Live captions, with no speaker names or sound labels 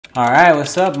All right,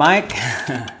 what's up, Mike?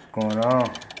 Going on?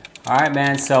 All right,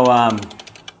 man. So,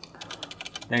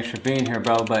 thanks for being here,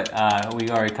 bro. But we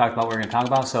already talked about what we're gonna talk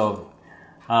about. So,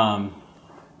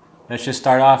 let's just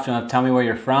start off. Tell me where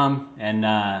you're from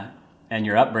and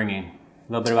your upbringing.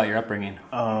 A little bit about your upbringing.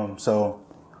 So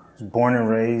I was born and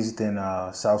raised in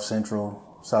South Central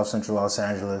Los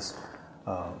Angeles.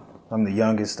 I'm the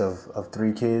youngest of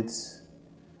three kids.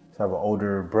 So I have an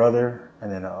older brother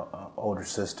and then an older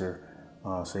sister.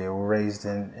 So yeah, we're raised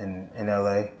in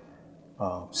LA.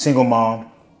 Single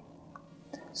mom.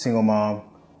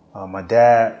 My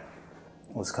dad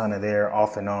was kind of there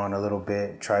off and on a little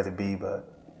bit, tried to be, but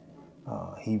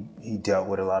he dealt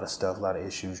with a lot of stuff, a lot of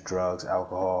issues, drugs,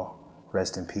 alcohol.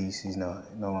 Rest in peace. He's no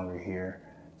longer here.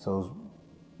 So it was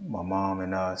my mom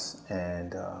and us.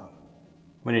 And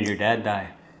When did your dad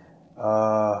die?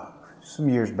 some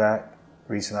years back,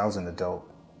 recently, I was an adult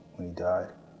when he died.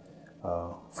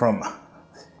 From,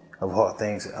 of all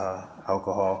things,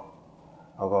 alcohol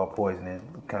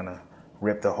poisoning. Kind of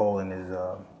ripped a hole in his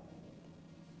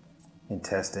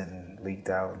intestine and leaked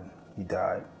out, and he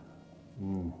died.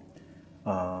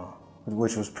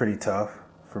 Which was pretty tough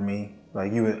for me.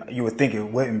 Like you would think it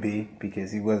wouldn't be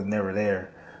because he wasn't never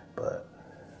there, but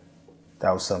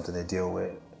that was something to deal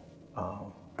with.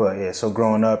 But yeah, so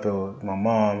growing up, it was my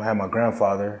mom. I had my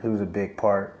grandfather. He was a big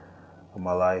part of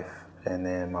my life, and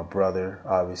then my brother,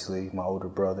 obviously, my older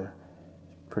brother,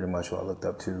 pretty much what I looked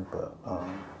up to. But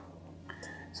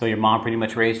So your mom pretty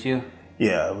much raised you?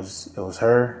 yeah, it was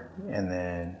her, and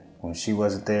then when she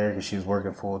wasn't there because she was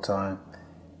working full time,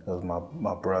 it was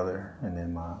my brother and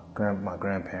then my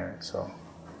grandparents. So,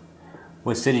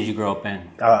 What city did you grow up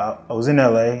in? I was in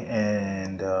LA,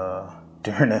 and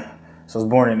so I was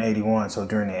born in '81. So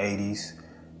during the '80s,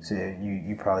 so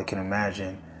you probably can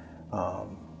imagine,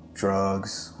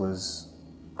 drugs was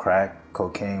crack,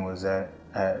 cocaine was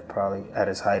probably at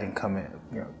its height and coming,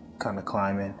 kind of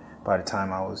climbing. By the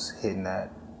time I was hitting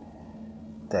that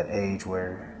age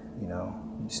where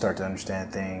you start to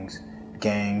understand things.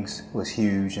 Gangs was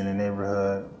huge in the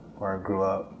neighborhood where I grew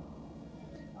up.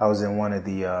 I was in one of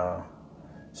the,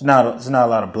 it's not a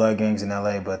lot of blood gangs in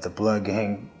LA, but the blood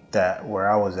gang where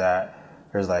I was at,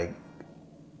 there's like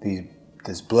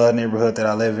this blood neighborhood that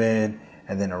I live in,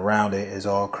 and then around it is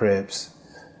all Crips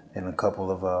and a couple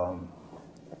of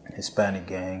Hispanic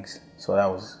gangs. So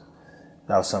that was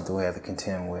something we had to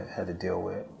contend with, had to deal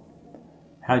with.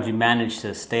 How did you manage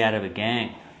to stay out of a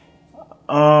gang?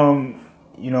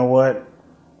 You know what?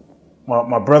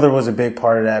 My brother was a big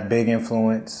part of that, big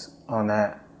influence on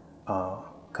that.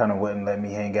 Kind of wouldn't let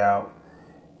me hang out,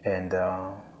 and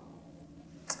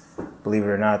believe it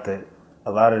or not, that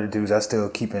a lot of the dudes I still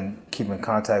keep in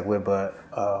contact with, but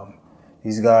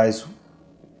these guys,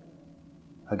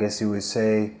 I guess you would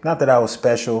say, not that I was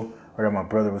special or that my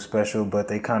brother was special, but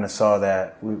they kind of saw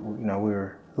that we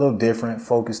were a little different,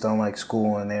 focused on like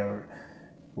school, and they were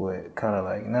kind of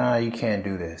like, nah, you can't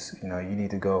do this. You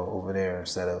need to go over there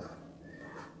instead of.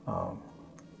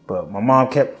 But my mom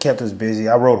kept us busy.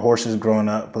 I rode horses growing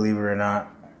up, believe it or not.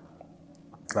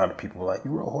 A lot of people were like,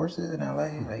 you rode horses in LA?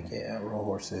 Like, yeah, I rode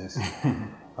horses.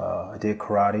 I did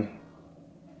karate.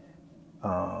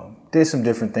 Did some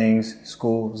different things.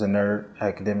 School, was a nerd,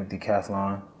 academic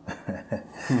decathlon.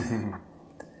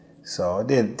 So I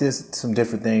did some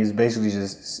different things, basically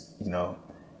just,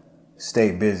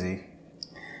 stay busy.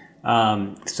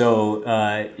 So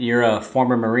you're a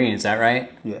former Marine, is that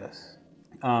right? Yes.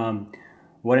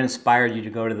 What inspired you to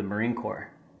go to the Marine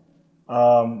Corps?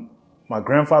 My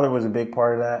grandfather was a big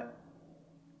part of that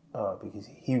because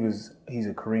he's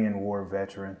a Korean War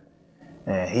veteran,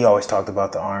 and he always talked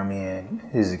about the Army and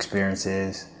his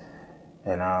experiences.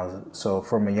 And so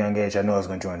from a young age, I knew I was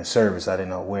going to join the service. I didn't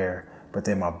know where. But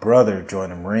then my brother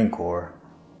joined the Marine Corps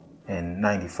in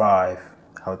 '95.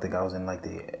 I would think I was in like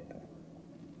the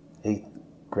 8th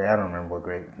grade. I don't remember what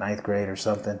grade, 9th grade or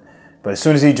something. But as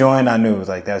soon as he joined, I knew it was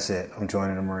like, that's it. I'm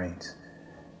joining the Marines.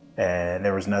 And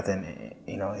there was nothing,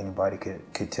 anybody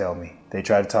could tell me. They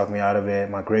tried to talk me out of it.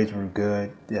 My grades were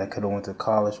good. Yeah, I could have went to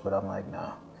college, but I'm like,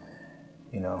 no.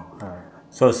 All right.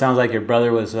 So it sounds like your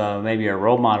brother was maybe a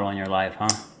role model in your life, huh?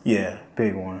 Yeah,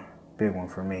 big one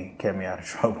for me. Kept me out of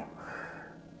trouble.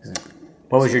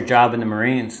 What was your job in the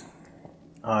Marines?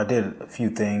 I did a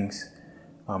few things.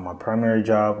 My primary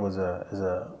job was as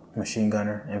a machine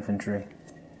gunner, infantry.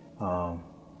 I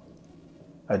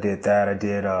did that.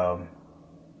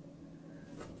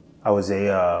 I was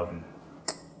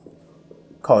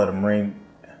call it a Marine.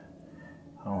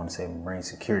 I don't want to say Marine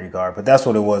security guard, but that's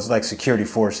what it was, like security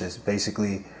forces,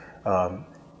 basically,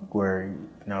 where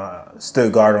I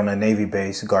stood guard on a Navy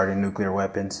base guarding nuclear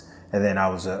weapons, and then I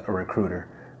was a recruiter.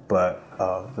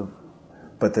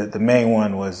 But the main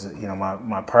one was, you know,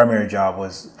 my primary job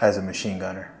was as a machine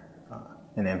gunner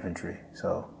in infantry.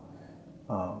 So,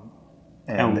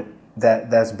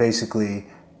 that's basically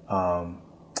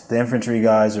the infantry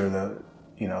guys are the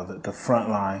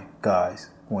frontline guys.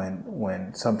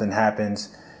 When something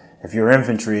happens, if you're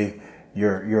infantry,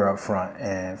 you're up front.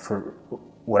 And for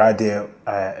what I did,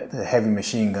 the heavy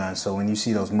machine gun. So when you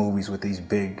see those movies with these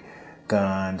big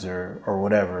guns or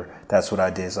whatever, that's what I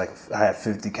did. It's like I had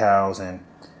 50 cals and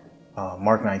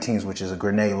Mark 19s, which is a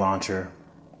grenade launcher.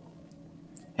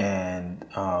 And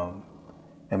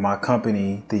in my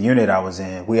company, the unit I was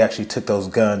in, we actually took those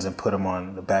guns and put them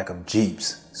on the back of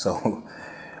Jeeps. So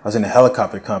I was in a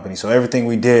helicopter company. So everything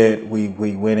we did, we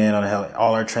went in on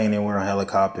all our training, we were on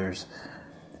helicopters.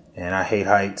 And I hate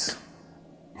heights,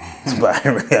 but I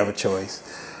didn't really have a choice.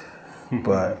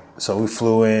 But so we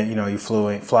flew in, you know,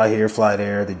 fly here, fly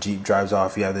there. The Jeep drives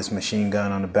off. You have this machine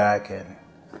gun on the back and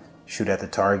shoot at the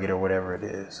target or whatever it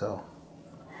is. So,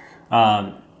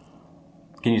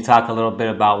 can you talk a little bit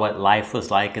about what life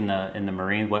was like in the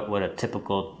Marines? What a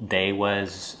typical day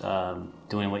was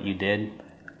doing what you did?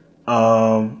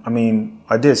 I mean,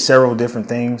 I did several different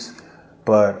things,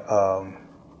 but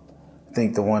I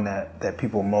think the one that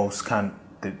people most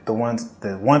the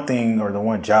one thing or the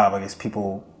one job I guess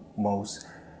people most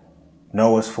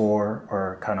know us for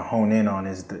or kind of hone in on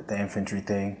is the infantry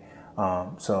thing.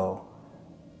 So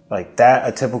like that,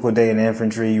 a typical day in the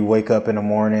infantry, you wake up in the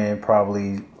morning,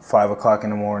 probably 5 o'clock in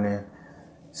the morning,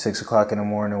 6 o'clock in the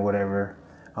morning, whatever.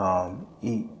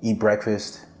 Eat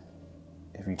breakfast.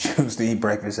 If you choose to eat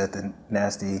breakfast at the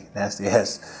nasty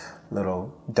ass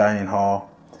little dining hall,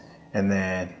 and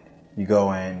then you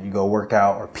go work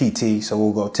out or PT. So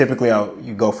we'll go typically out.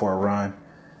 You go for a run,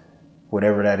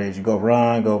 whatever that is. You go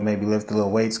run, go maybe lift a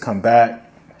little weights, come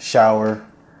back, shower,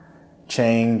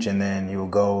 change, and then you'll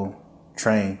go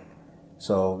train.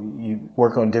 So you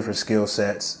work on different skill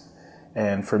sets.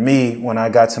 And for me, when I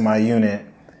got to my unit,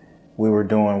 we were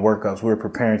doing workups. We were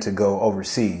preparing to go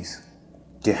overseas.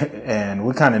 And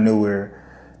we kind of knew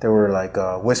there were like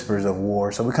whispers of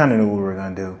war. So we kind of knew what we were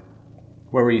going to do.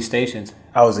 Where were you stationed?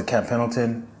 I was at Camp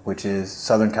Pendleton, which is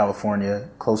Southern California,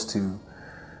 close to,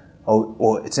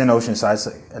 it's in Oceanside, it's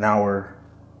like an hour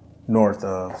north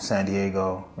of San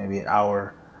Diego, maybe an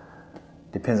hour,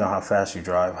 depends on how fast you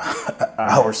drive, an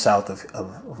hour south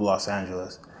of Los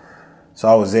Angeles. So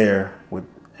I was there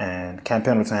and Camp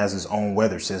Pendleton has its own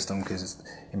weather system because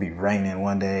it'd be raining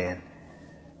one day.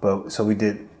 So we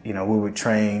did, we would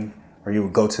train, or you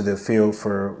would go to the field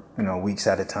for, weeks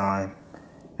at a time.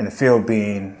 And the field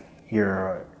being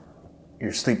you're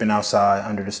sleeping outside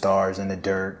under the stars in the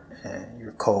dirt, and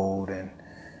you're cold and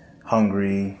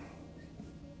hungry.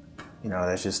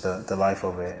 That's just the life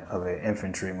of an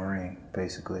infantry Marine,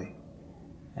 basically.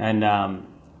 And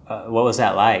what was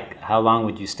that like? How long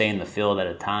would you stay in the field at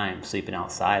a time, sleeping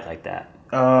outside like that?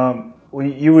 Well,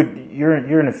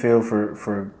 you're in the field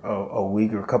for a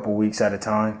week or a couple weeks at a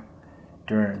time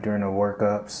during the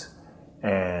workups,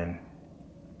 and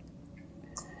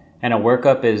a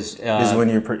workup is when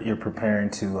you're preparing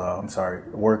to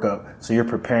workup. So you're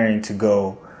preparing to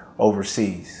go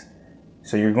overseas.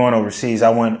 So you're going overseas. I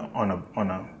went on a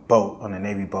boat, on a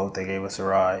Navy boat. They gave us a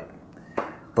ride,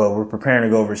 but we're preparing to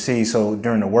go overseas. So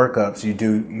during the workups, you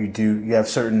have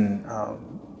certain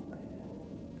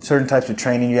types of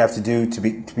training you have to do to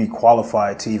be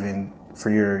qualified to even for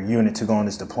your unit to go on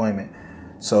this deployment.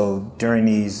 So during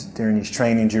these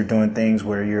trainings, you're doing things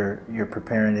where you're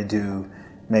preparing to do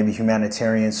maybe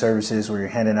humanitarian services where you're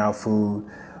handing out food.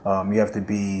 You have to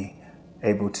be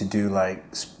able to do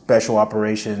like special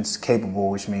operations capable,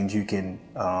 which means you can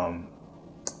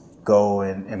go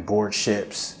and board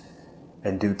ships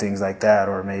and do things like that,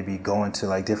 or maybe go into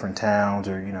like different towns,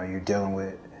 or you're dealing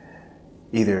with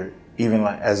even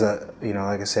like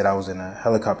like I said, I was in a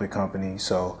helicopter company,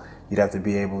 so you'd have to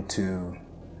be able to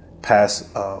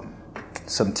pass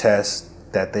some tests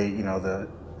that they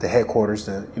the headquarters,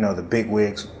 the big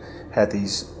wigs had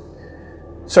these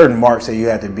certain marks that you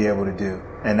had to be able to do.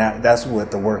 And that's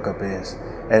what the workup is.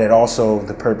 And it also,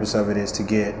 the purpose of it is to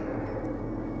get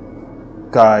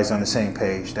guys on the same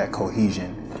page, that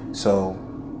cohesion. So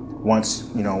once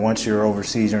you're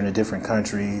overseas or in a different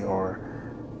country or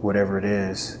whatever it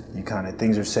is,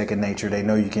 things are second nature. They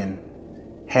know you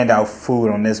can hand out food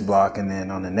on this block, and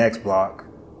then on the next block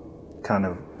kind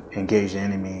of engage the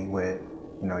enemy with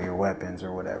your weapons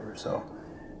or whatever. So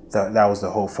that was the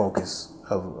whole focus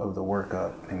of the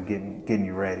workup, and getting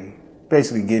you ready,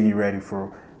 basically getting you ready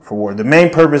for war. The main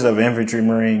purpose of an infantry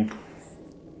Marine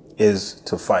is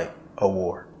to fight a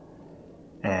war,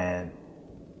 and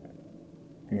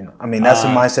You know, I mean, that's the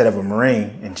mindset of a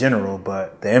Marine in general,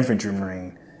 but the infantry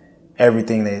Marine,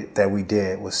 everything that we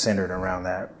did was centered around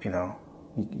that. You know,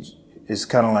 it's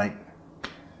kind of like,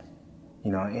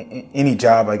 you know, any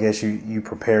job, I guess you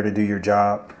prepare to do your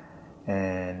job,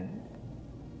 and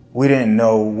we didn't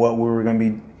know what we were going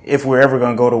to be, if we were ever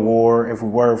going to go to war, if we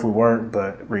weren't,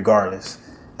 but regardless,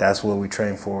 that's what we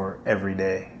train for every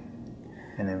day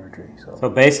in infantry. So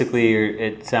basically,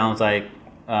 it sounds like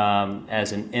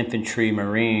as an infantry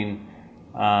Marine,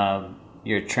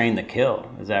 you're trained to kill.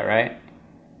 Is that right?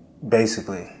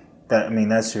 Basically,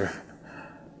 that's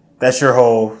your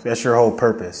whole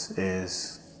purpose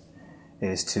is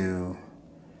to,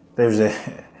 there's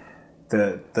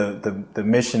the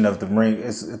mission of the Marine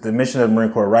is the mission of the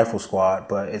Marine Corps Rifle Squad,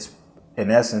 but it's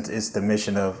in essence it's the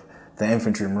mission of the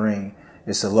infantry Marine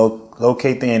is to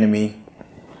locate the enemy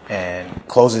and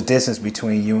close the distance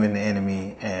between you and the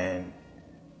enemy and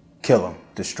kill them,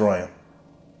 destroy them.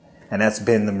 And that's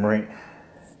been the Marine.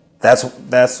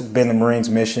 That's been the Marines'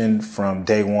 mission from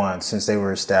day one, since they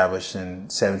were established in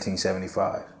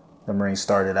 1775. The Marines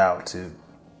started out to,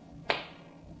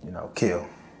 you know, kill.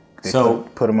 They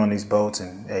put them on these boats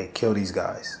and, hey, kill these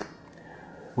guys.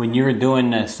 When you were doing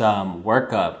this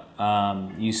workup,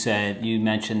 you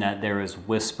mentioned that there was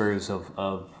whispers of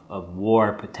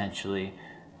war potentially.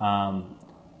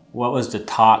 What was the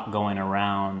talk going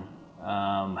around?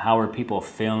 How were people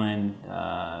feeling?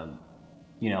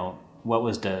 You know, what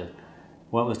was the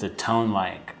tone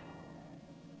like?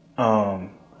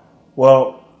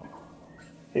 Well,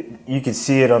 you could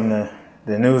see it on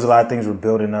the news. A lot of things were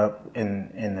building up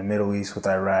in the Middle East with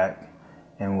Iraq,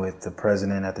 and with the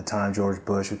president at the time, George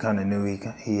Bush. We kind of knew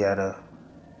he had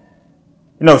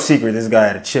no secret, this guy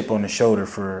had a chip on the shoulder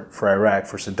for Iraq,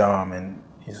 for Saddam, and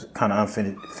he's kind of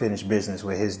unfinished business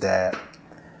with his dad.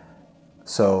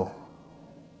 So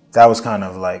that was kind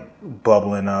of like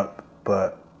bubbling up.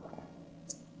 But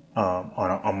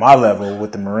on my level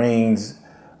with the Marines,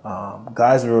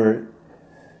 guys were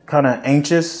kind of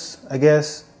anxious, I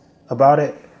guess, about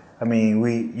it. I mean,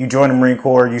 you join the Marine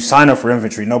Corps, you sign up for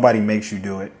infantry. Nobody makes you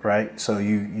do it, right? So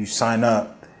you sign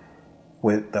up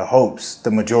with the hopes,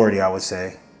 the majority, I would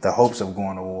say, the hopes of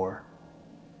going to war.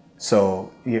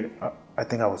 So I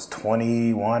think I was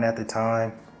 21 at the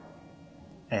time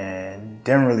and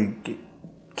didn't really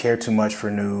care too much for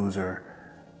news or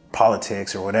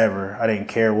politics or whatever. I didn't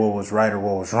care what was right or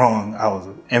what was wrong. I was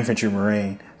an infantry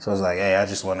Marine. So I was like, hey, I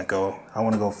want to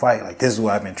go fight. Like, this is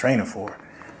what I've been training for.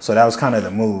 So that was kind of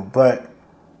the move. But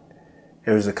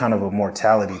there was a kind of a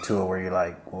mortality to it where you're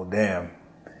like, well, damn,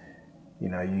 you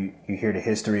know, you hear the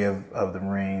history of the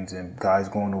Marines and guys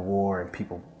going to war and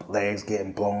people legs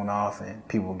getting blown off and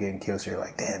people getting killed. So you're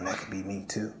like, damn, that could be me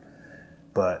too.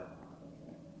 But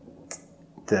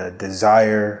the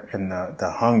desire and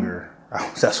the hunger,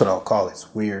 that's what I'll call it.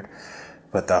 It's weird.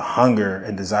 But the hunger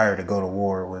and desire to go to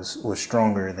war was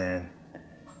stronger than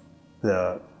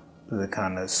the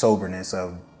kind of soberness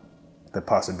of the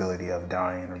possibility of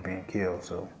dying or being killed.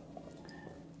 So,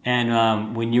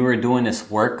 and when you were doing this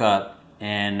workup,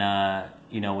 and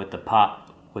you know, with the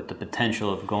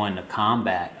potential of going to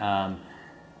combat,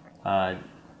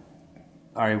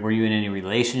 were you in any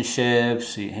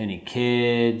relationships? Any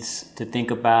kids to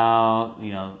think about?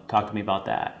 You know, talk to me about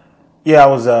that. Yeah,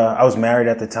 I was married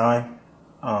at the time,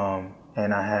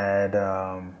 and I had.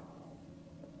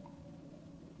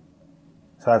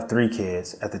 So I have 3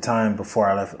 kids. At the time before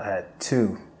I left, I had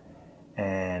 2.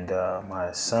 And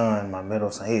my son, my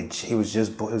middle son, he was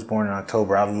born in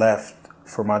October. I left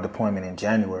for my deployment in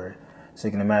January. So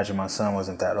you can imagine my son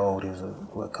wasn't that old. He was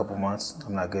a couple months.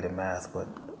 I'm not good at math, but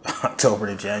October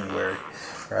to January,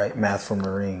 right? Math for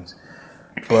Marines.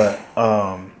 But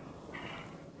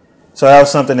so that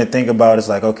was something to think about. It's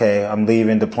like, okay, I'm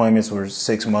leaving. Deployments were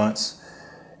 6 months,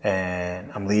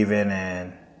 and I'm leaving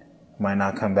and might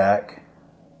not come back.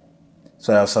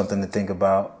 So that was something to think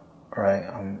about, right?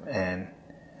 And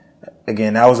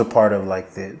again, that was a part of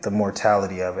like the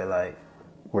mortality of it, like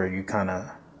where you kind of,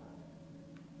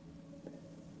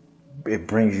 it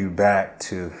brings you back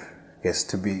to, I guess,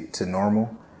 to normal,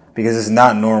 because it's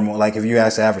not normal. Like if you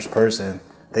ask the average person,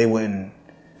 the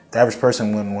average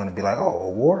person wouldn't want to be like, oh, a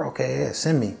war? Okay, yeah,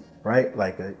 send me, right?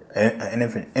 Like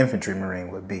an infantry Marine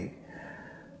would be.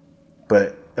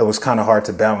 But it was kind of hard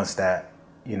to balance that,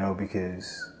 you know,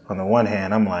 because on the one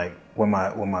hand, I'm like, when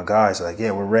my guys are like,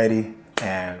 yeah, we're ready,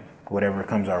 and whatever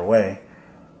comes our way,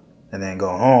 and then go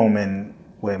home and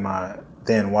with my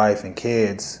then wife and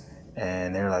kids,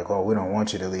 and they're like, oh, we don't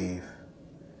want you to leave.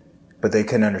 But they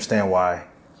couldn't understand why.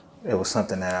 It was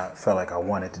something that I felt like I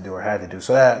wanted to do or had to do.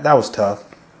 So that was tough.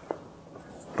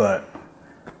 But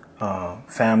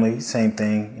Family, same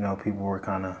thing. You know, people were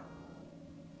kind of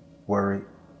worried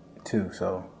too.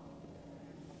 So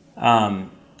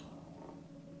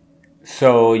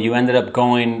you ended up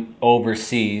going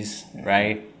overseas,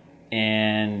 right?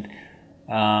 And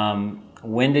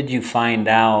when did you find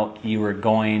out you were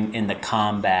going into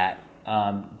combat?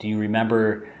 Do you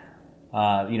remember?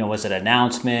 Was it an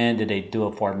announcement? Did they do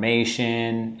a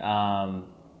formation?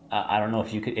 I don't know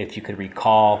if you could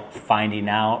recall finding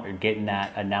out or getting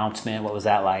that announcement. What was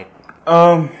that like?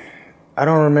 I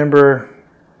don't remember.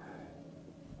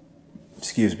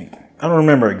 Excuse me. I don't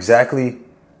remember exactly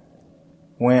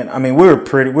when. I mean, we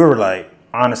were like,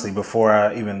 honestly, before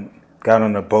I even got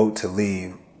on the boat to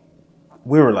leave,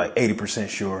 we were like 80%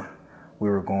 sure we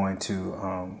were going to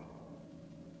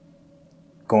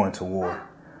war.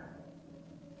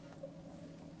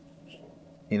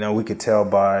 You know, we could tell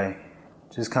by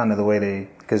just kind of the way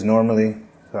because normally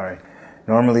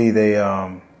they,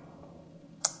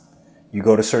 you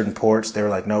go to certain ports, they were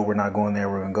like, no, we're not going there.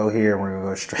 We're going to go here. We're going to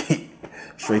go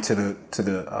straight to the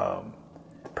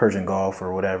Persian Gulf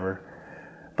or whatever.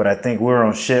 But I think we were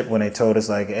on ship when they told us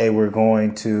like, hey, we're in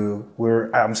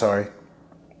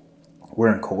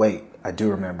Kuwait. I do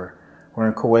remember. We're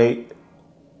in Kuwait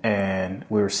and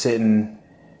we were sitting.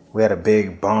 We had a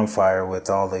big bonfire with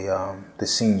all the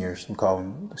seniors. We call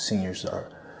them the seniors, are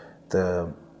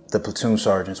the platoon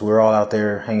sergeants. We were all out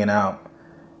there hanging out,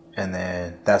 and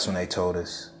then that's when they told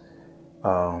us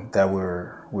that we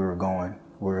were going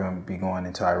to be going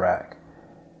into Iraq.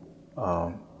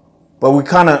 But we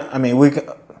kind of, I mean,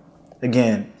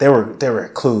 again, there were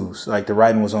clues, like the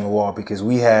writing was on the wall, because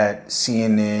we had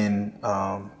CNN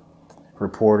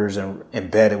reporters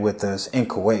embedded with us in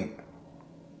Kuwait.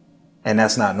 And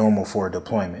that's not normal for a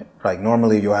deployment. Like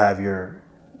normally you'll have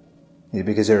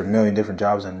because there are a million different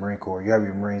jobs in the Marine Corps, you have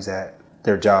your Marines that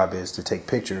their job is to take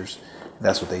pictures.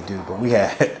 That's what they do. But we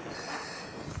had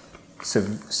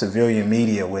civilian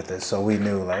media with us, so we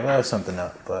knew like, oh, something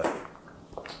up. But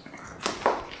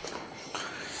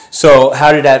so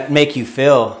how did that make you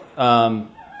feel? How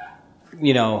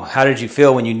did you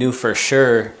feel when you knew for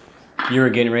sure you were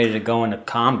getting ready to go into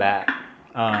combat?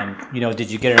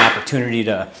 Did you get an opportunity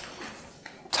to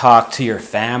talk to your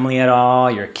family at all,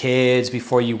 your kids,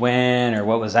 before you went, or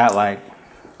what was that like?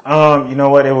 You know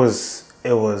what? It was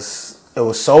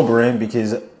sobering,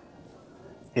 because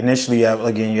initially, you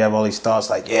have all these thoughts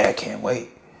like, yeah, I can't wait,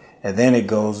 and then it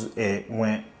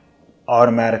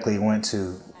automatically went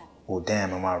to, well,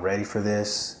 damn, am I ready for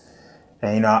this?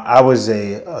 And I was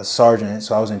a sergeant,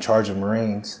 so I was in charge of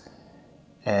Marines,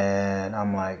 and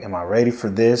I'm like, am I ready for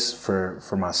this for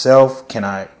myself? Can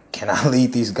I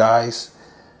lead these guys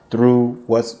through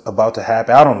what's about to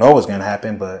happen? I don't know what's going to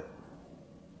happen,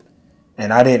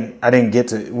 and I didn't get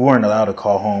to, we weren't allowed to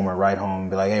call home or write home and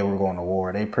be like, hey, we're going to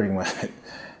war. They pretty much,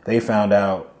 they found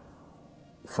out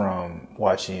from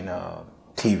watching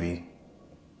TV.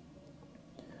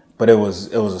 But it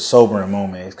was a sobering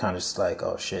moment. It's kind of just like,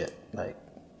 oh shit, like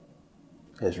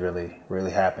it's really,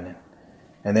 really happening.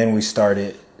 And then we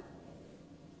started,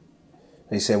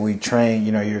 they said we train,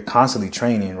 you're constantly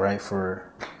training, right, for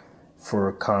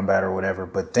combat or whatever.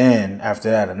 But then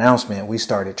after that announcement, we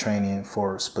started training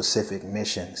for specific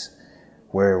missions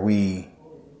where we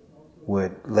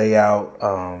would lay out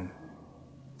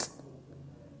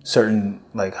certain,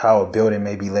 like how a building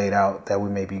may be laid out that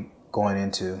we may be going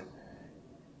into,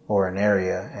 or an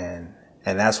area.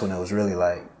 And that's when it was really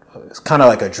like, it's kind of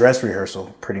like a dress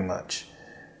rehearsal, pretty much.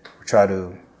 We try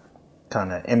to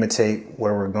kind of imitate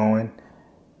where we're going,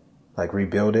 like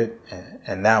rebuild it,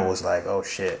 and that was like, oh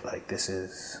shit, like this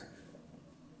is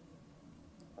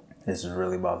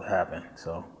really about to happen.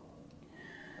 So,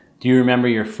 do you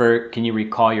remember can you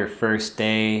recall your first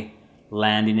day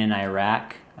landing in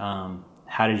Iraq?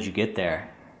 How did you get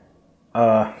there?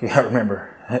 Yeah, I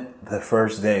remember the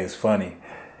first day. Is funny.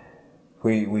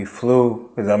 We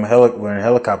flew, because we're in a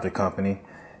helicopter company,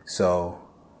 so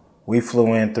we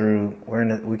flew in through.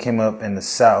 We came up in the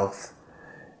south,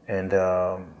 and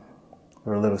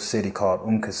we're a little city called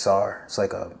Qasr. It's like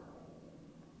kind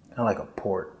of like a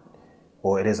port.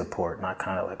 Well, it is a port, not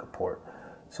kind of like a port.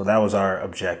 So that was our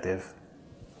objective,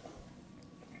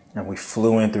 and we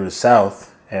flew in through the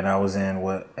south, and I was in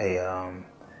a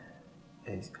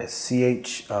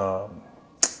CH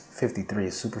 53,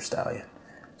 a Super Stallion.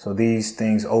 So these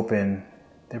things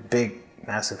they're big,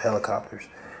 massive helicopters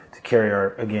to carry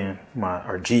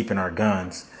our Jeep and our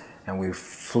guns. And we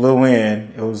flew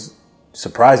in, it was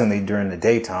surprisingly during the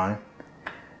daytime,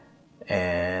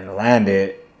 and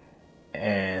landed.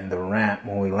 And the ramp,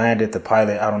 when we landed, the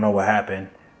pilot, I don't know what happened,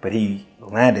 but he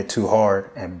landed too hard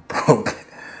and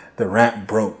the ramp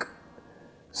broke.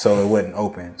 so it wasn't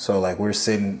open. So like we're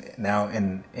sitting now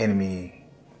in enemy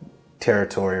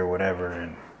territory or whatever,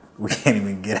 and we can't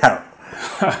even get out.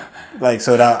 Like,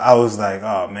 so that I was like,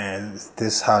 oh man,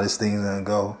 this how this thing's gonna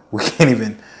go. We can't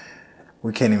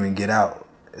even get out.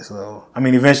 So I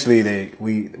mean, eventually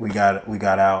we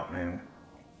got out, and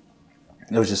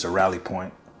it was just a rally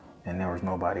point, and there was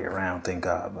nobody around, thank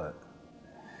God. But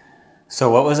so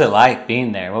what was it like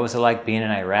being there? What was it like being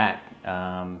in Iraq?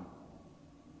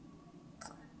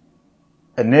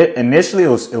 Initially, it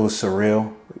was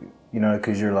surreal, you know,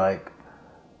 because you're like,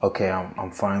 okay,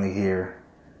 I'm finally here,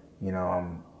 you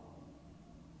know,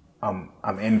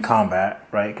 I'm in combat,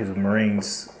 right? Because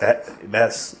Marines,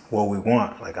 that's what we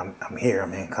want. Like I'm here,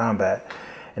 I'm in combat,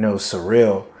 and it was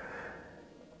surreal.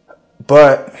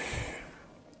 But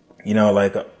you know,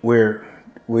 like we're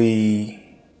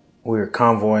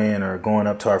convoying or going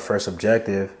up to our first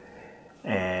objective,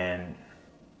 and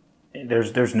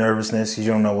there's nervousness. You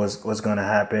don't know what's going to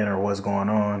happen or what's going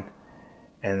on,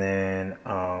 and then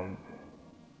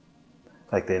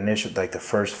like the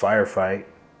first firefight.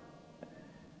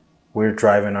 We're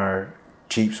driving our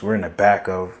Jeeps. We're in the back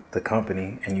of the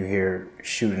company, and you hear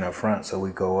shooting up front. So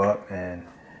we go up, and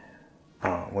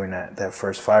we're in that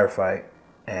first firefight,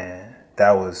 and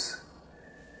that was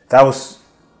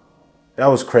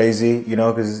crazy, you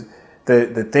know, because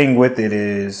the thing with it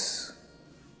is,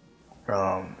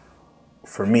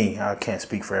 for me, I can't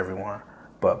speak for everyone,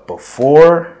 but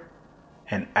before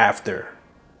and after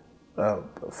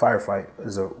firefight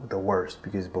is the worst,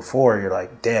 because before you're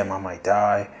like, damn, I might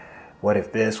die. What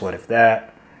if this? What if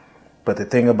that? But the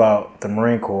thing about the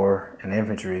Marine Corps and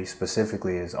infantry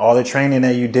specifically is all the training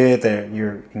that you did, that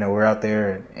we're out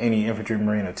there, and any infantry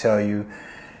Marine will tell you,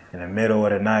 in the middle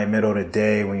of the night, middle of the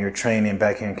day, when you're training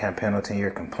back here in Camp Pendleton,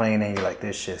 you're complaining, you're like,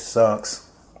 this shit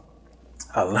sucks.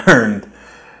 I learned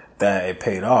that it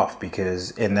paid off,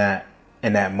 because in that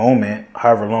moment,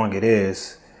 however long it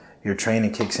is, your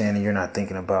training kicks in, and you're not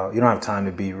thinking about, you don't have time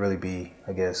to really be,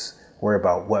 I guess, worry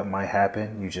about what might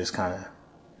happen. You just kind of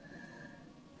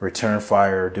return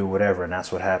fire or do whatever, and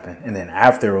that's what happened. And then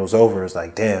after it was over, it's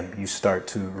like, damn, you start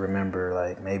to remember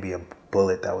like maybe a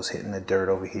bullet that was hitting the dirt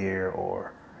over here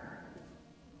or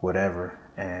whatever,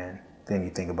 and then you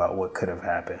think about what could have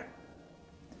happened.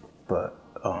 But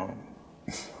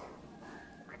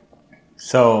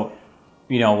so,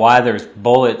 you know, while there's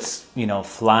bullets, you know,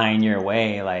 flying your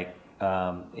way, like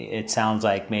it sounds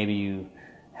like maybe you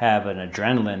have an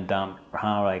adrenaline dump,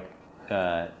 huh? Like,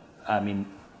 I mean,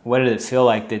 what did it feel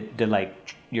like? Did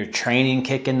like your training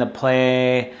kick into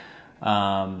play?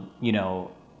 You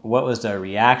know, what was the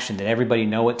reaction? Did everybody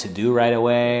know what to do right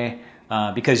away?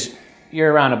 Because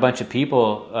you're around a bunch of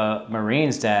people,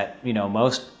 Marines, that, you know,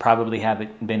 most probably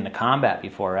haven't been to combat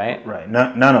before, right? Right.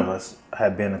 None of us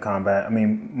had been to combat. I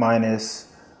mean, minus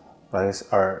my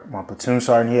platoon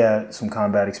sergeant, he had some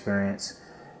combat experience.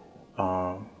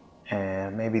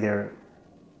 And maybe there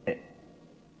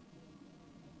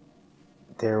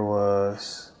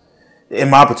was, in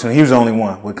my platoon, he was the only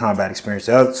one with combat experience.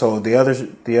 So the other,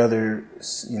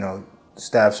 you know,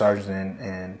 staff sergeants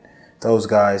and those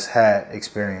guys had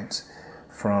experience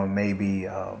from maybe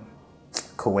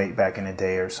Kuwait back in the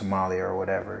day, or Somalia or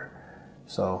whatever.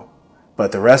 So,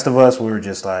 but the rest of us, we were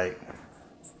just like,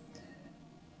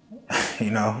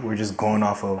 you know, we're just going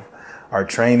off of our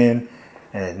training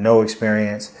and no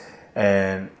experience.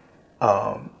 And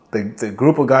the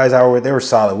group of guys I were with, they were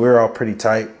solid. We were all pretty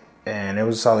tight, and it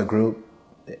was a solid group.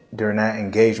 During that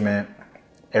engagement,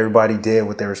 everybody did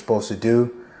what they were supposed to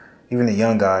do, even the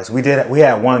young guys. We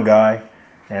had one guy,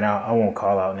 and I won't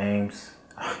call out names.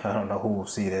 I don't know who will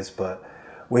see this, but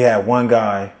we had one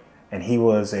guy, and he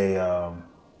was a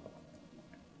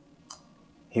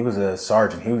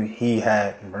sergeant. He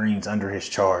had Marines under his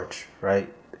charge,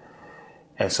 right?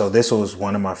 And so this was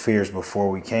one of my fears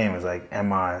before we came. It was like,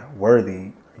 am I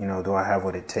worthy? You know, do I have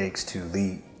what it takes to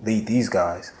lead these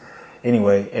guys?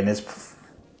 Anyway, in this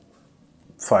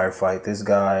firefight, this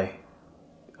guy,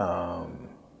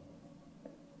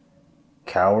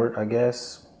 coward, I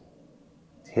guess,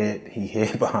 he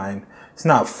hid behind. It's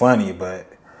not funny, but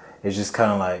it's just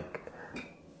kind of like,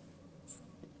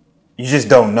 you just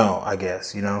don't know, I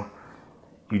guess, you know?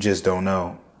 You just don't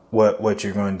know what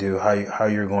you're going to do, how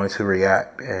you're going to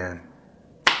react. And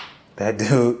that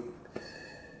dude,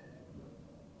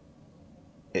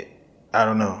 I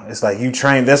don't know. It's like you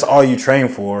train, that's all you train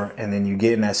for, and then you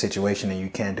get in that situation and you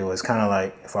can't do it. It's kind of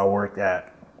like if I worked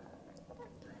at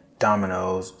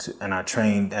Domino's and I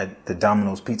trained at the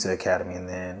Domino's Pizza Academy, and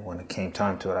then when it came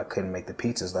time to it, I couldn't make the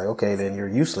pizzas. Like, okay, then you're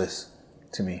useless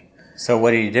to me. So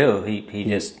what did he do?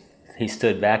 He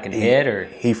stood back and hid, or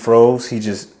he froze. He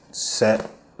just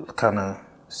sat kind of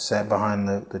sat behind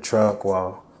the truck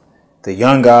while the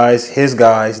young guys, his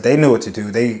guys, they knew what to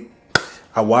do.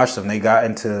 I watched them. They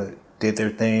did their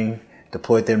thing,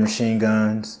 deployed their machine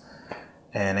guns,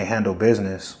 and they handled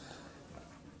business.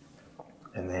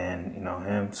 And then,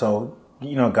 him. So,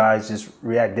 guys just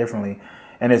react differently.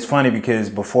 And it's funny because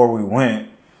before we went,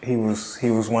 he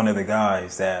was one of the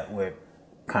guys that would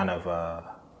kind of,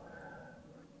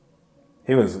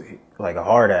 he was like a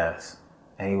hard ass.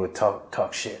 And he would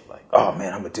talk shit like, oh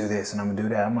man, I'm gonna do this and I'm gonna do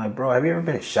that. I'm like, bro, have you ever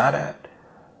been shot at?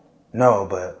 No,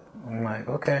 but I'm like,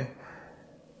 okay.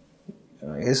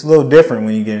 It's a little different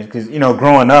when you get it, because,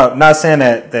 growing up, not saying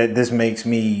that this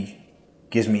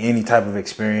gives me any type of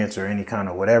experience or any kind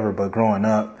of whatever, but growing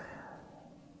up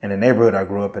in the neighborhood I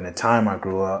grew up in, the time I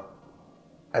grew up,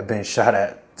 I've been shot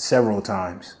at several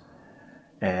times.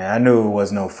 And I knew it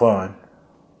was no fun.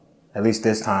 At least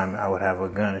this time I would have a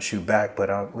gun and shoot back, but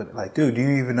I would like, dude, do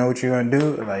you even know what you're gonna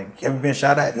do? Like, you ever been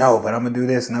shot at? No, but I'm gonna do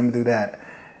this and I'm gonna do that.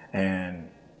 And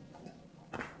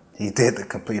he did the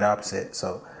complete opposite.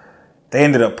 So they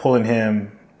ended up pulling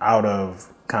him out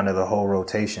of kind of the whole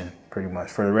rotation pretty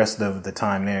much. For the rest of the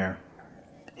time there,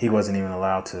 he wasn't even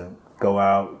allowed to go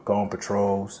out, go on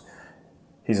patrols.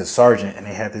 He's a sergeant, and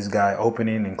they had this guy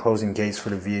opening and closing gates for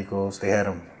the vehicles. They had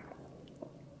him,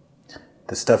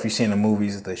 the stuff you see in the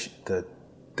movies, the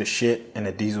shit in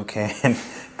a diesel can.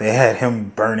 They had him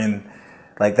burning,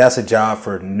 like that's a job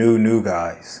for new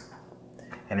guys.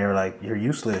 And they were like, you're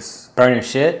useless. Burning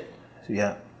shit?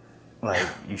 Yeah. Like,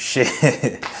 you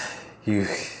shit.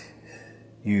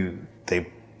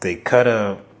 They cut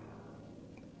a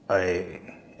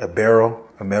barrel,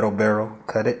 a metal barrel,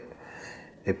 cut it.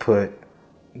 They put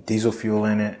diesel fuel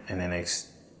in it, and then they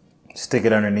stick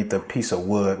it underneath a piece of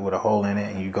wood with a hole in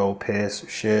it, and you go piss,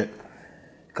 shit.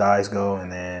 Guys go,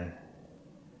 and then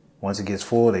once it gets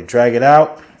full, they drag it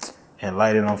out and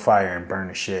light it on fire and burn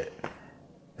the shit.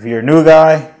 If you're a new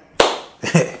guy,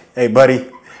 hey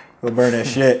buddy, go burn that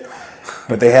shit.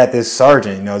 But they had this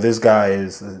sergeant, this guy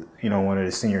is, one of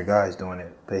the senior guys doing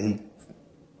it. But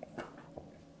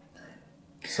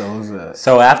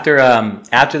So after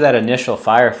that initial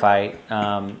firefight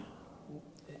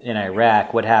in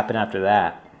Iraq, what happened after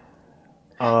that?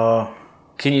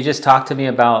 Can you just talk to me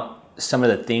about some of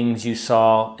the things you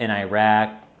saw in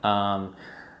Iraq?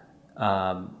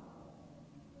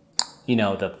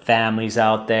 The families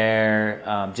out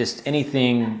there, just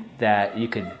anything that you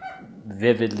could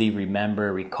vividly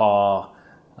recall.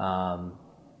 A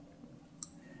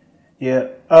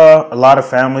lot of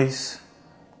families.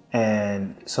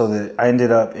 And so I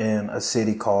ended up in a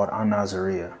city called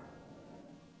Al-Naziriyah.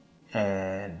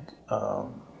 And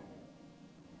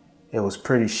it was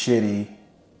pretty shitty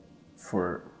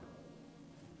for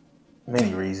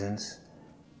many reasons.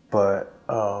 But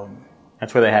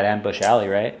that's where they had Ambush Alley,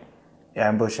 right?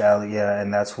 Ambush Alley, yeah.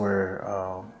 And that's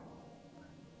where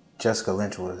Jessica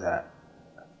Lynch was at.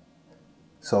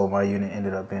 So my unit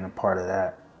ended up being a part of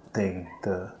that thing,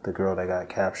 the girl that got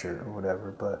captured or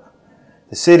whatever. But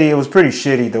the city, it was pretty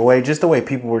shitty, the way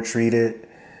people were treated.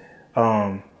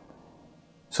 So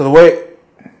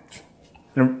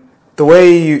the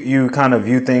way you kind of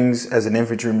view things as an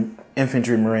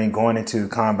infantry marine going into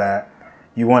combat,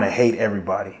 you want to hate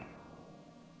everybody.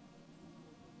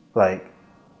 Like,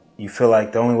 you feel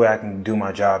like the only way I can do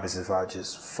my job is if I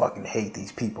just fucking hate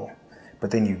these people.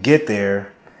 But then you get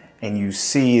there and you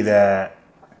see that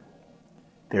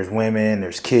there's women,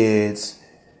 there's kids,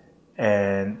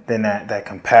 and then that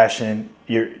compassion,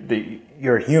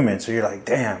 you're a human, so you're like,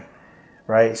 damn,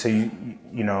 right? So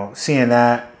seeing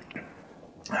that,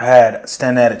 I had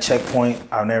standing at a checkpoint.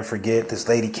 I'll never forget. This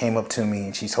lady came up to me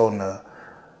and she's holding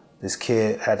this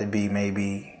kid, had to be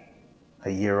maybe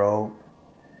a year old,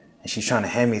 and she's trying to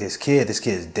hand me this kid. This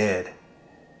kid is dead.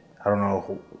 I don't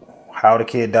know how the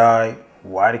kid died,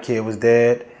 why the kid was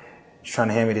dead. She's trying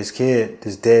to hand me this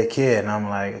dead kid, and I'm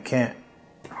like, I can't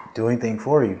do anything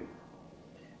for you.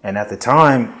 And at the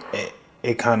time,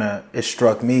 it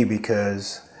struck me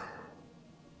because,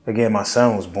 again, my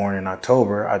son was born in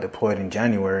October. I deployed in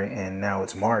January, and now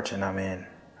it's March, and I'm in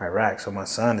Iraq. So my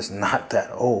son is not that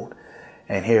old.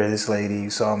 And here, this lady,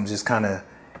 so I'm just kind of,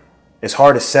 it's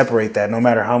hard to separate that no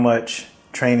matter how much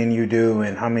training you do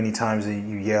and how many times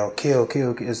you yell, kill,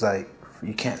 kill. It's like,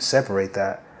 you can't separate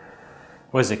that.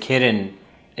 Was the kid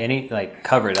in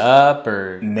covered up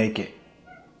or? Naked.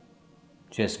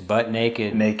 Just butt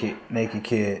naked? Naked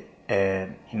kid.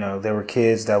 And, there were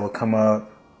kids that would come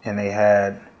up and they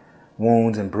had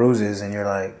wounds and bruises, and you're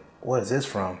like, what is this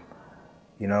from?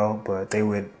 But they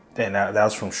would, and that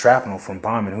was from shrapnel, from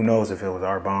bombing. Who knows if it was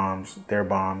our bombs, their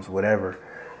bombs, whatever.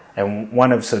 And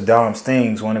one of Saddam's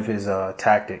things, one of his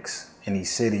tactics in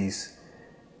these cities,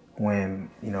 when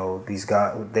these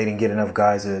guys, they didn't get enough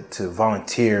guys to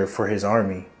volunteer for his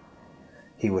army,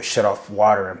 he would shut off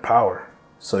water and power.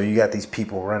 So you got these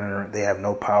people running around, they have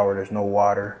no power, there's no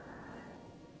water.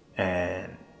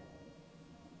 And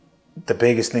the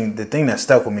biggest thing, the thing that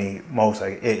stuck with me most,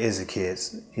 like, it is the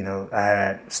kids. I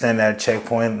had standing at a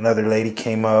checkpoint, another lady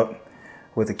came up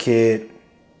with a kid,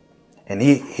 and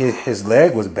his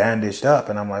leg was bandaged up,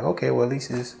 and I'm like, okay, well, at least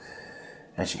this.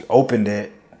 And she opened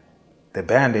it, the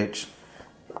bandage,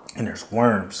 and there's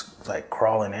worms like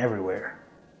crawling everywhere.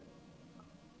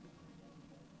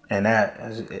 And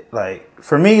that, like,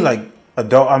 for me, like,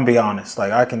 adult, I'm be honest,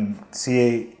 like, I can see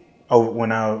it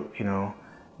when I,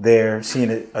 there,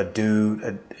 seeing a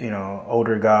dude,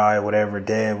 older guy, whatever,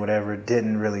 dead, whatever,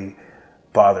 didn't really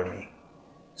bother me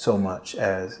so much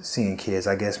as seeing kids.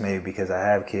 I guess maybe because I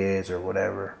have kids or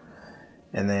whatever.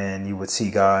 And then you would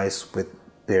see guys with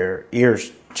their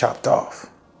ears chopped off,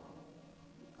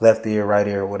 left ear, right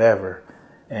ear, whatever.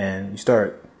 And you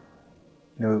start,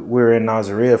 we were in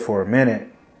Nazaria for a minute.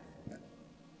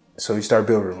 So you start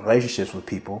building relationships with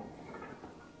people.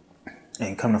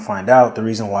 And come to find out, the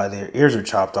reason why their ears are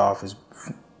chopped off is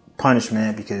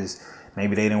punishment, because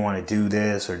maybe they didn't want to do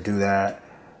this or do that.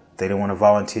 They didn't want to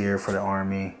volunteer for the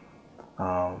army.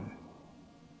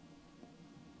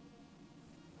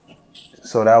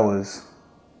 So that was,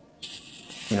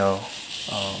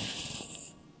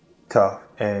 tough.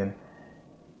 And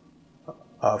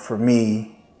for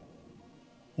me,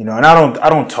 and I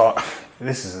don't talk.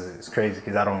 It's crazy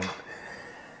because I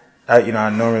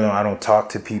normally don't talk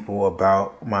to people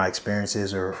about my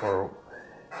experiences or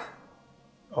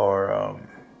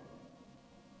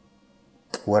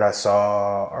what I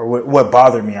saw or what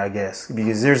bothered me, I guess,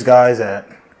 because there's guys that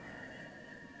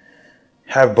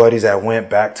have buddies that went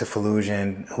back to Fallujah,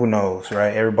 and who knows,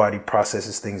 right? Everybody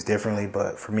processes things differently,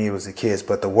 but for me, it was the kids.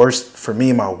 But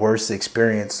my worst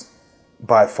experience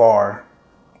by far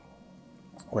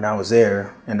when I was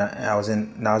there, and I was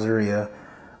in Nazaria,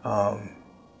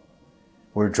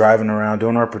 we're driving around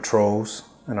doing our patrols,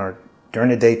 and during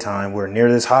the daytime, we're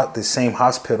near this same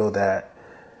hospital that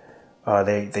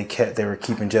they were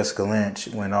keeping Jessica Lynch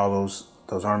when all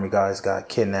those army guys got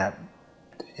kidnapped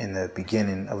in the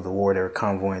beginning of the war. They were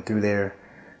convoying through there.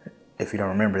 If you don't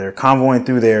remember, they're convoying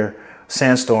through there,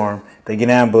 sandstorm, they get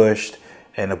ambushed,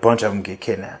 and a bunch of them get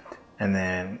kidnapped. And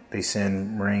then they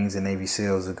send Marines and Navy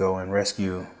SEALs to go and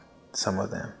rescue some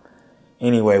of them.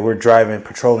 Anyway, we're driving,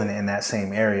 patrolling in that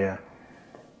same area.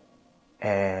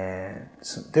 And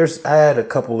so I had a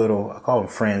couple I call them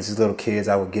friends, these little kids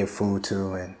I would give food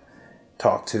to and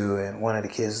talk to. And one of the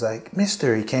kids was like,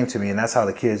 Mister, he came to me, and that's how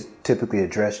the kids typically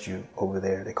addressed you over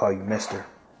there. They call you Mister.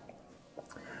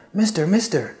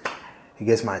 Mister. He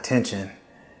gets my attention,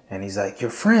 and he's like,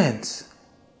 you're friends.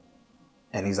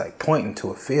 And he's like pointing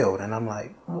to a field, and I'm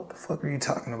like, what the fuck are you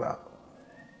talking about?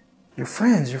 You're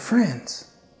friends.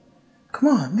 Come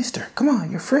on, Mister, come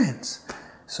on, you're friends.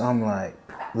 So I'm like,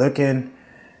 look at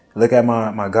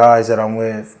my guys that I'm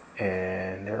with,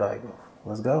 and they're like,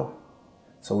 let's go.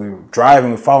 So we were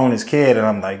driving, we're following this kid, and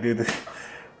I'm like, dude,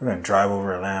 we're gonna drive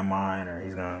over a landmine, or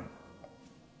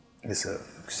it's a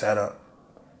setup.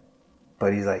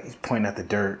 But he's pointing at the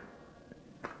dirt.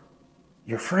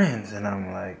 You're friends. And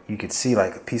I'm like, you could see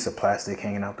like a piece of plastic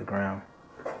hanging out the ground.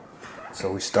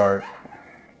 So we start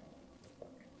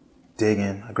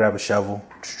digging. I grab a shovel,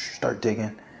 start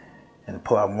digging, and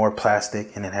pull out more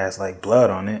plastic, and it has like blood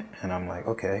on it. And I'm like,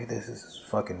 okay, this is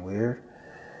fucking weird.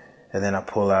 And then I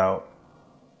pull out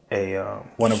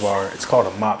it's called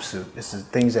a mop suit. It's the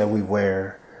things that we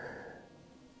wear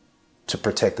to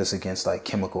protect us against like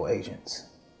chemical agents.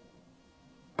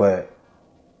 But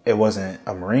it wasn't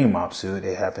a Marine mop suit.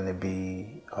 It happened to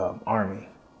be Army.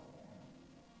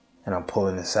 And I'm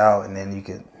pulling this out, and then you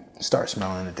could start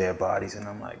smelling the dead bodies, and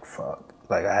I'm like, fuck.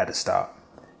 Like, I had to stop.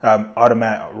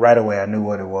 Right away, I knew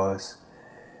what it was.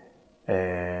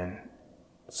 And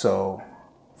so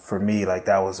for me, like,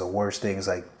 that was the worst thing. It's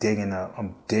like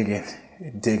I'm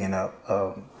digging up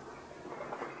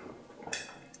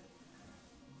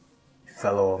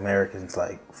fellow Americans,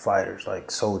 like fighters, like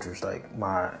soldiers, like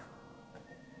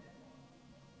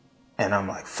and I'm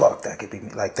like, fuck, that could be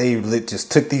me. Like, they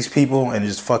just took these people and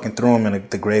just fucking threw them,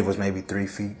 and the grave was maybe 3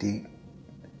 feet deep.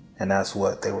 And that's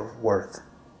what they were worth.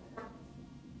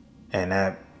 And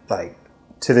that, like,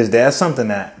 to this day, that's something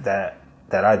that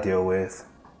I deal with.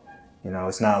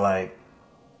 It's not like,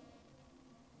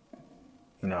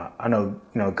 I know,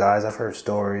 guys, I've heard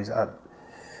stories.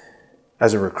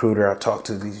 As a recruiter, I talked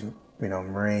to these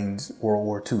Marines, World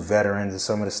War II veterans, and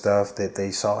some of the stuff that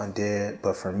they saw and did.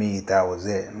 But for me, that was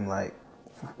it. I'm like,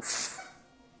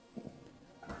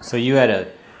 so you had to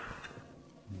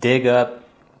dig up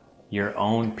your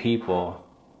own people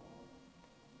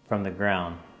from the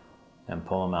ground and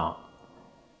pull them out.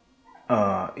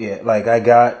 Yeah, like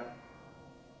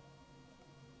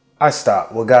I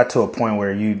stopped. Well, got to a point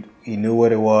where you knew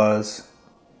what it was,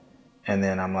 and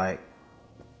then I'm like,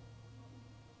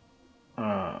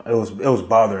 it was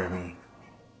bothering me,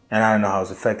 and I didn't know how it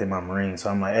was affecting my Marines. So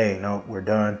I'm like, hey, no, we're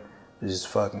done. It just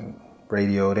fucking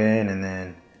radioed in, and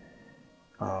then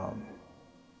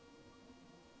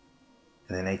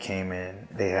they came in.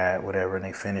 They had whatever, and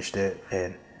they finished it,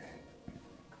 and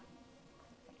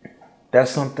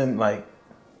that's something like.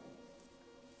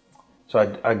 So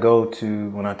I go to,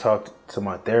 when I talk to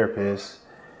my therapist,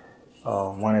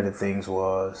 one of the things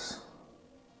was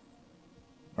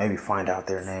maybe find out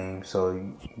their names. So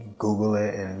you Google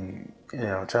it and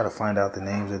you try to find out the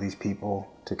names of these people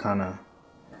to kind of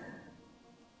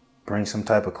bring some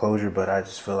type of closure. But I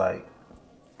just feel like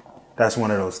that's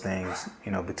one of those things,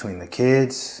 between the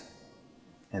kids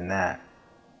and that,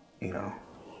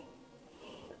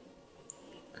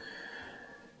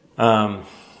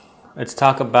 Let's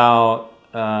talk about,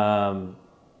 how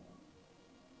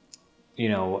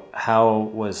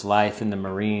was life in the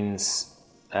Marines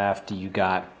after you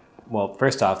got, well,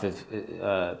 first off,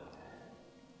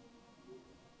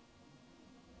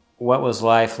 what was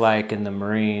life like in the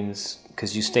Marines?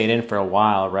 Because you stayed in for a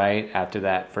while, right? After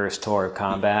that first tour of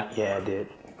combat? Yeah, I did.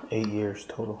 8 years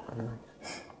total.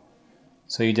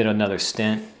 So you did another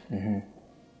stint? Mm-hmm.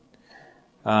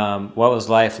 What was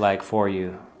life like for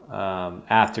you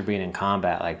after being in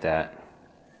combat like that?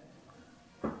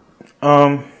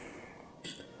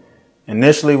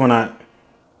 Initially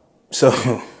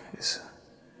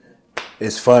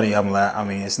it's funny.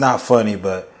 It's not funny,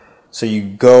 but so you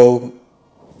go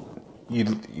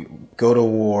to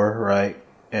war, right?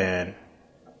 And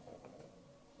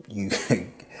you,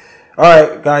 all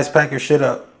right, guys, pack your shit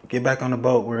up. Get back on the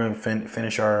boat. We're going to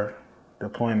finish our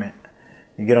deployment.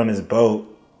 You get on this boat.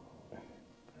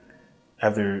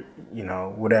 After,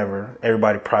 whatever,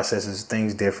 everybody processes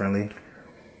things differently.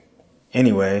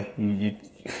 Anyway, you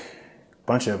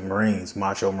bunch of Marines,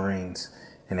 macho Marines,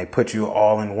 and they put you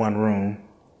all in one room,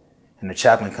 and the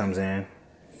chaplain comes in.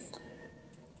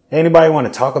 Anybody want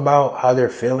to talk about how they're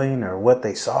feeling or what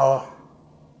they saw?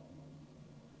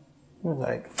 I was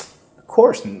like, of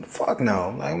course, fuck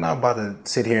no. Like, I'm not about to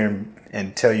sit here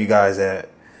and tell you guys that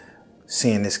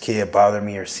seeing this kid bother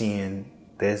me or seeing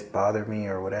this bother me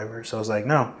or whatever. So I was like,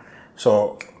 no.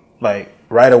 So like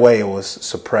right away it was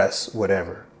suppress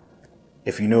whatever.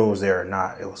 If you knew it was there or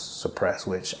not, it was suppressed,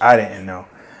 which I didn't know.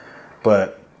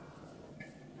 But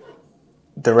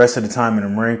the rest of the time in the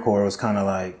Marine Corps, it was kind of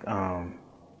like,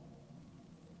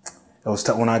 it was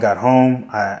when I got home,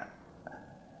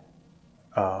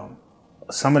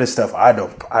 some of the stuff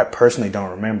I personally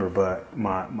don't remember, but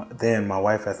my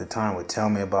wife at the time would tell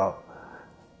me about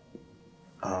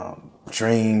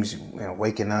dreams,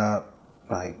 waking up,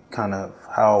 like kind of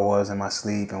how I was in my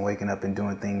sleep and waking up and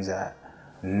doing things that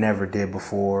I never did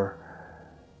before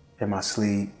in my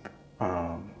sleep.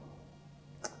 I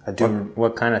do.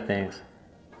 What kind of things?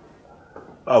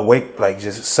 Like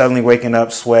just suddenly waking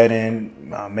up,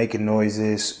 sweating, making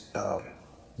noises,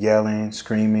 yelling,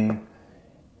 screaming.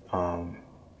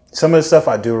 Some of the stuff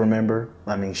I do remember.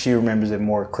 I mean, she remembers it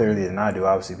more clearly than I do,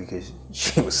 obviously, because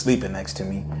she was sleeping next to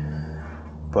me.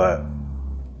 But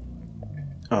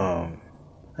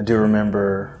I do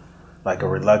remember like a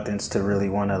reluctance to really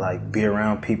want to like be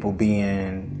around people, be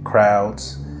in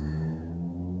crowds.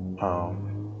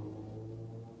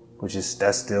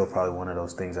 That's still probably one of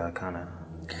those things I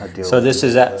deal So with. this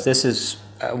is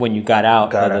when you got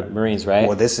out of the Marines, right?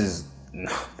 Well, this is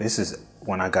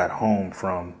when I got home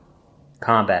from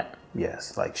combat.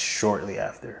 Yes, like shortly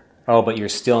after. Oh, but you're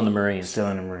still in the Marines. Still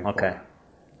in the Marine Corps. Okay.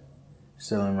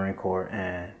 Still in the Marine Corps,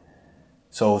 and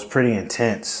so it was pretty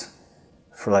intense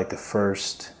for like the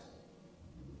first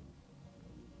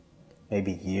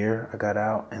maybe year I got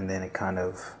out, and then it kind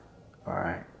of, all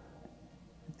right,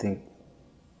 I think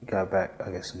got back, I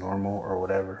guess, normal or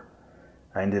whatever.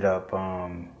 I ended up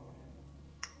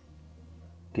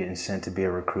getting sent to be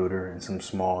a recruiter in some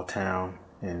small town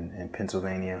in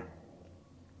Pennsylvania.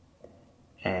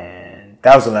 And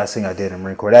that was the last thing I did in the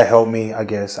Marine Corps. That helped me, I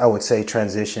guess, I would say,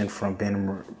 transition from being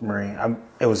a Marine.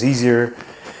 It was easier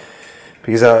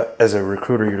because as a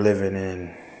recruiter, you're living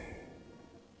in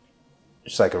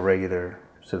just like a regular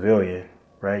civilian,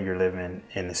 right? You're living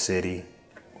in the city.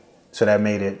 So that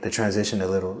made the transition a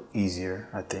little easier,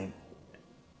 I think.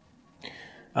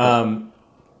 Um,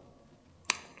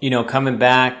 coming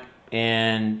back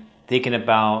and thinking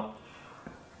about,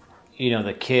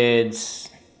 the kids,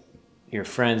 your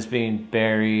friends being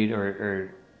buried,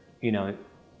 or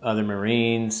other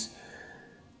Marines.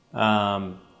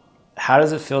 How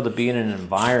does it feel to be in an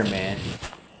environment,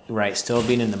 right, still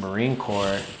being in the Marine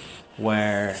Corps,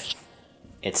 where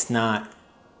it's not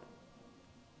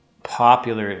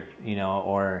popular,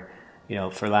 or,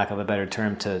 for lack of a better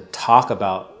term, to talk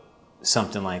about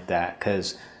something like that?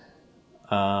 Because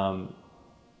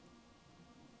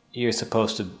you're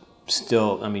supposed to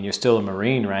you're still a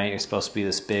Marine, right? You're supposed to be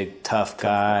this big, tough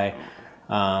guy.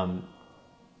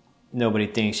 Nobody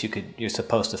thinks you're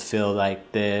supposed to feel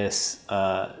like this.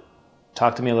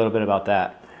 Talk to me a little bit about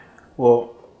that.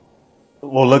 Well,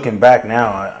 looking back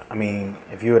now, I mean,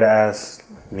 if you would have asked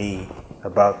me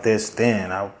about this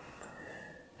then,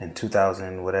 in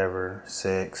 2000, whatever,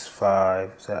 6,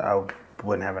 5, so I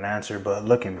wouldn't have an answer. But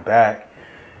looking back,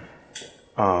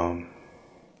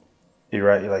 you're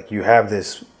right. Like, you have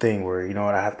this thing where, you know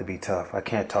what, I have to be tough. I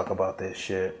can't talk about this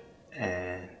shit.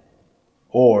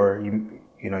 Or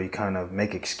you kind of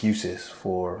make excuses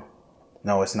for,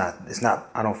 no, it's not,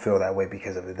 I don't feel that way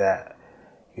because of that.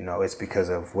 It's because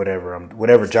of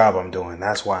whatever job I'm doing.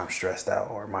 That's why I'm stressed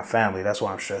out. Or my family, that's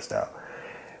why I'm stressed out.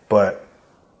 But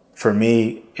for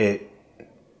me,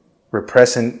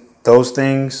 repressing those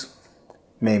things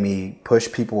made me push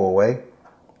people away.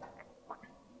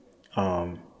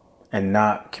 And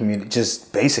not communicate,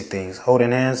 just basic things,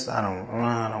 holding hands. I don't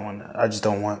want to, I just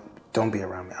don't be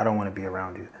around me. I don't want to be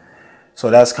around you. So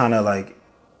that's kind of like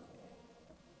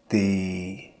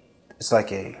it's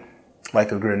like a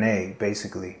grenade,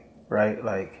 basically, right?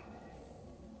 Like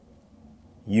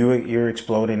you're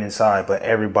exploding inside, but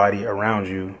everybody around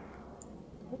you,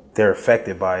 they're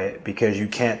affected by it because you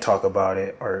can't talk about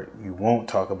it, or you won't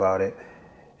talk about it.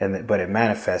 But it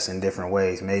manifests in different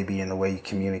ways, maybe in the way you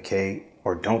communicate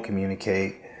or don't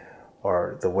communicate,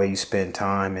 or the way you spend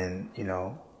time, and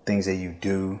things that you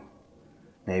do.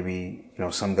 Maybe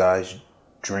some guys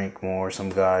drink more,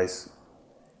 some guys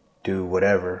do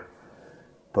whatever,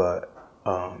 but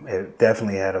it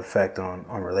definitely had an effect on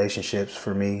relationships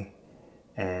for me,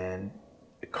 and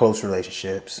close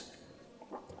relationships.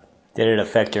 Did it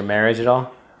affect your marriage at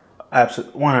all?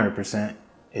 Absolutely, 100%.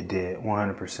 It did,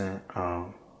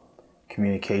 100%.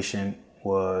 Communication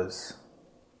was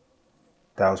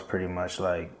pretty much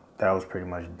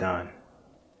done.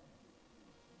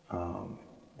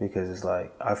 Because it's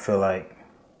like, I feel like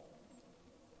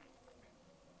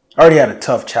I already had a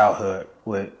tough childhood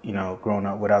with, growing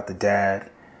up without the dad.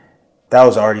 That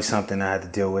was already something I had to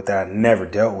deal with that I never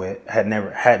dealt with,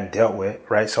 hadn't dealt with,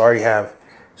 right? So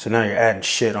now you're adding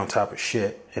shit on top of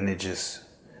shit, and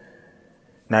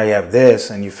now you have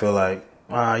this, and you feel like,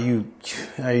 are you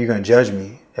gonna judge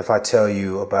me if I tell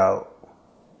you about,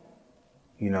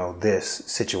 this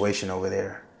situation over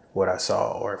there, what I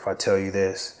saw, or if I tell you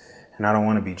this, and I don't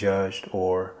want to be judged,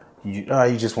 or you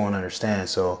just won't understand.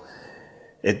 So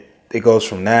it goes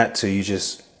from that to you're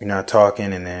not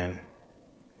talking, and then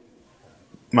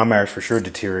my marriage for sure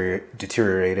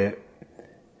deteriorated.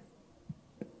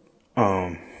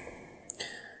 Are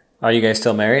you guys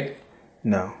still married?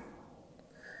 No.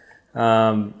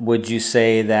 Would you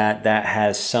say that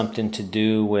has something to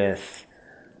do with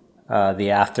the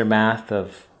aftermath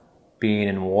of being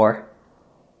in war?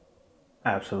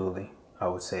 Absolutely. I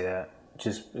would say that.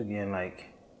 Just, again,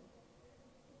 like,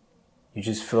 you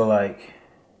just feel like,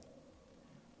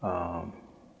 well,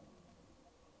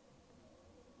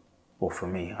 for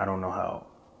me, I don't know how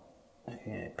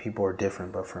people are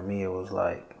different, but for me, it was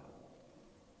like,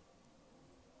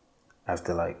 I have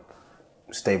to, like,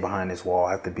 stay behind this wall.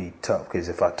 I have to be tough, because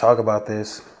if I talk about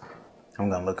this, I'm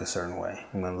going to look a certain way.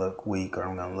 I'm going to look weak, or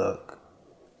I'm going to look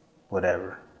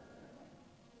whatever.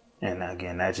 And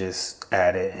again, that just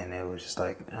added, and it was just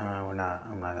like, I'm not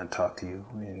going to talk to you.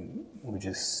 And we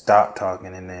just stopped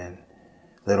talking, and then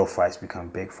little fights become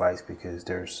big fights because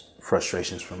there's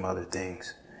frustrations from other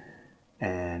things.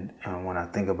 And when I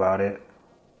think about it,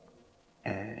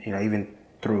 and even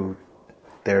through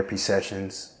therapy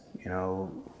sessions,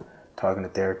 talking to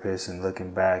therapists and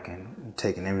looking back and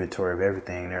taking inventory of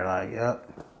everything, they're like, yep.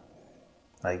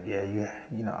 Like, yeah,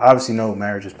 obviously no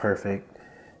marriage is perfect,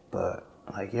 but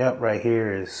like, yep, right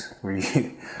here is where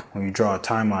when you draw a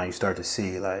timeline, you start to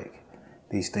see like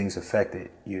these things affected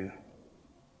you.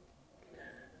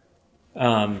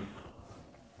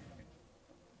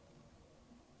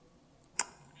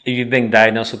 You've been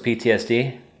diagnosed with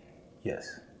PTSD?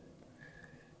 Yes.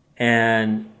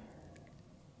 And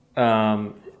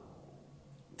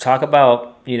talk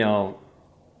about,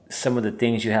 some of the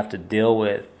things you have to deal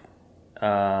with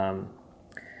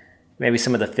maybe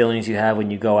some of the feelings you have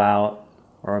when you go out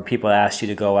or when people ask you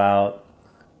to go out,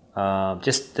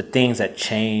 just the things that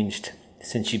changed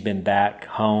since you've been back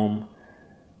home.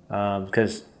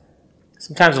 Because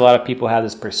sometimes a lot of people have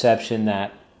this perception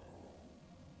that,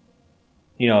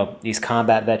 you know, these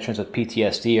combat veterans with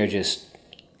PTSD are just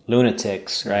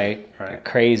lunatics, right? They're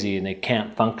crazy and they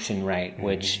can't function right,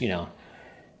 which, you know,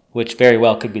 which very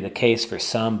well could be the case for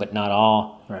some, but not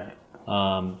all. Right.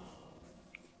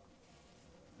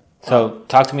 So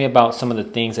talk to me about some of the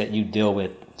things that you deal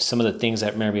with, some of the things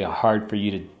that maybe are hard for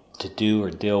you to do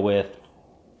or deal with,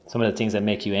 some of the things that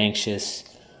make you anxious.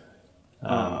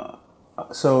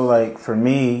 So like for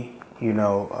me, you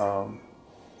know,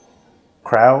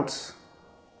 crowds,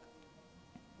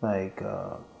 like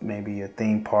maybe a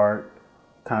theme park,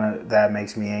 kind of that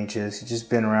makes me anxious. Just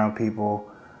been around people,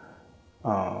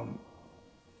 and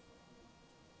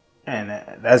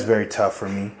that's very tough for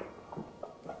me.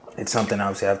 It's something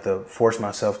obviously I have to force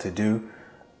myself to do,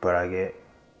 but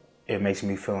it makes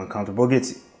me feel uncomfortable. It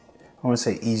gets, I want to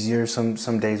say easier.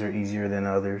 Some days are easier than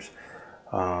others.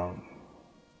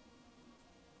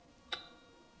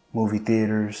 Movie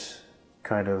theaters,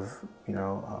 kind of, you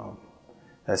know,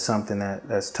 that's something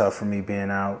that's tough for me being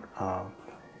out. How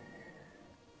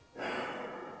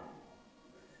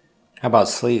about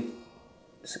sleep?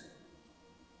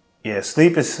 Yeah,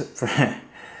 sleep is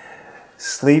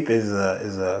sleep is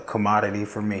a commodity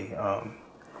for me.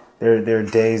 There are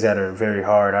days that are very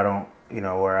hard. I don't, you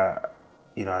know, where I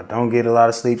don't get a lot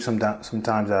of sleep.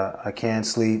 Sometimes I can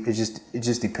sleep. It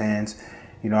just depends.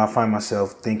 You know, I find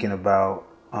myself thinking about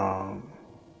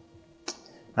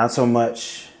not so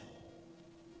much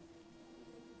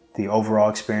the overall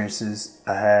experiences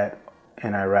I had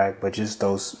in Iraq, but just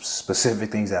those specific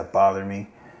things that bother me,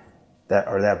 that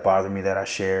I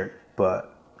shared.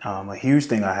 But a huge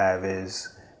thing I have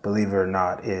is, believe it or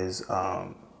not, is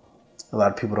a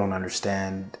lot of people don't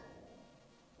understand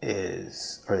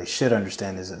or they should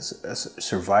understand, is as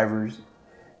survivors,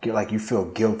 you feel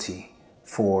guilty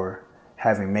for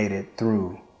having made it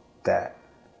through that,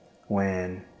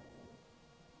 when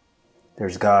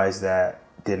there's guys that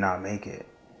did not make it.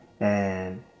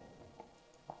 And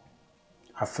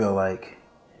I feel like,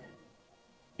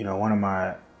 you know,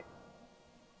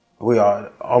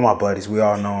 all my buddies, we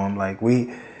all know him. Like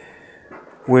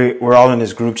we're all in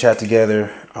this group chat together,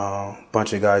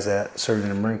 bunch of guys that served in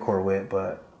the Marine Corps with,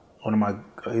 but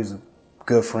he's a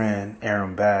good friend,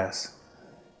 Aaron Bass.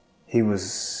 He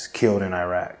was killed in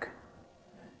Iraq.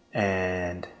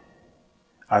 And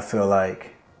I feel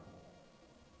like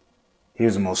he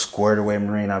was the most squared away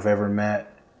Marine I've ever met.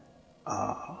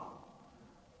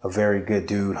 A very good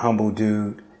dude, humble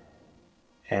dude.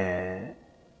 And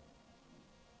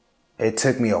it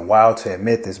took me a while to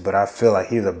admit this, but I feel like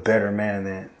he's a better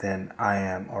man than I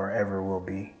am or ever will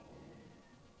be.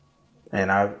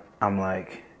 And I'm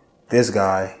like, this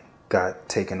guy got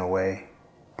taken away,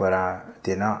 but I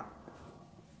did not.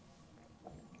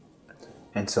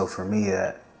 And so for me,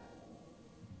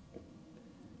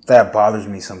 that bothers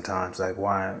me sometimes. Like,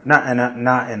 why? Not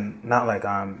like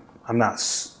I'm not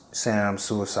saying I'm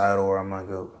suicidal or I'm gonna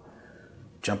go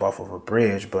jump off of a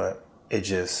bridge, but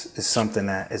it's something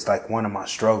that it's like one of my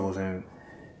struggles. And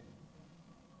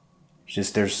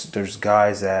just there's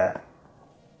guys that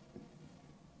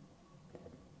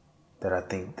I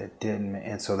think that didn't,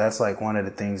 and so that's like one of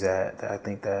the things that I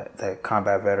think that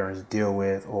combat veterans deal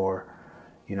with. Or,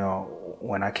 you know,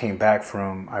 when I came back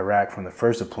from Iraq from the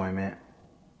first deployment,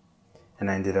 and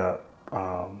I ended up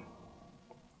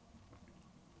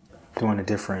doing a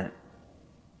different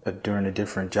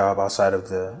job outside of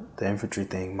the infantry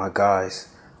thing, my guys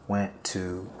went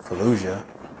to Fallujah,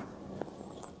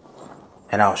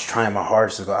 and I was trying my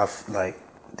hardest to go. Like,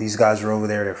 these guys were over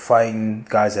there, they're fighting,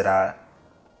 guys that I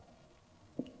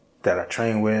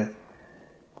trained with,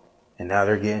 and now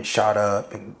they're getting shot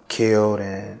up and killed,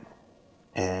 and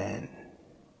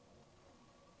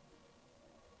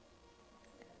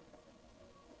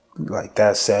like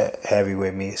that sat heavy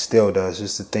with me. It still does,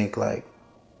 just to think like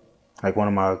one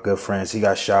of my good friends, he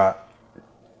got shot,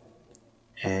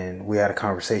 and we had a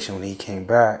conversation when he came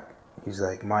back. He's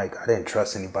like, Mike, I didn't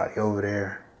trust anybody over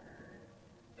there.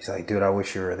 He's like, dude, I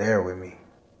wish you were there with me.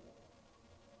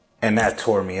 And that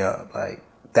tore me up. Like,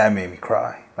 that made me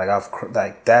cry. Like,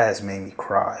 that has made me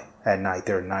cry at night.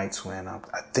 There are nights when I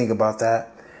think about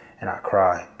that and I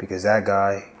cry, because that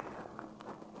guy,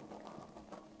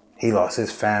 he lost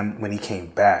his family when he came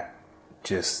back.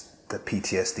 Just the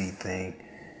PTSD thing.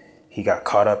 He got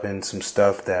caught up in some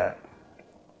stuff,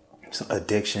 some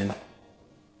addiction.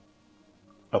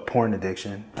 a porn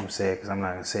addiction. I'm gonna say it because I'm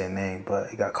not gonna say a name, but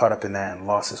he got caught up in that and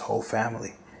lost his whole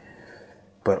family.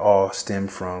 But all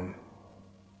stemmed from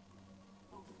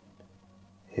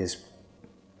his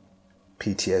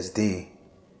PTSD.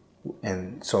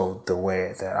 And so the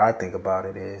way that I think about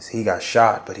it is he got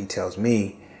shot, but he tells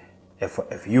me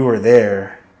if you were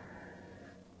there,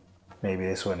 maybe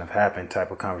this wouldn't have happened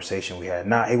type of conversation we had.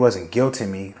 He wasn't guilting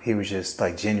me. He was just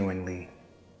like genuinely.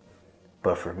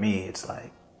 But for me, it's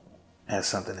like, that's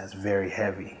something that's very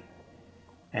heavy.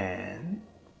 And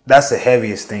that's the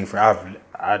heaviest thing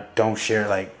I don't share,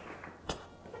 like,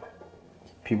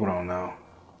 people don't know.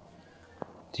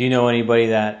 Do you know anybody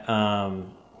that,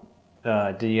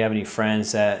 do you have any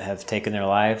friends that have taken their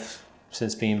life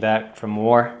since being back from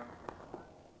war?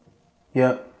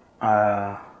 Yep.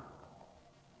 I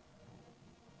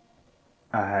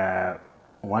had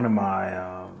one of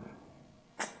my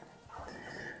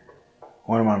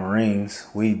Marines.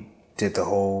 We did the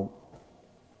whole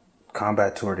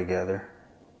combat tour together.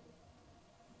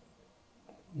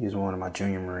 He was one of my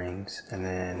junior Marines, and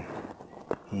then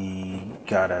he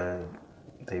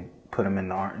they put him in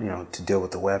the army, to deal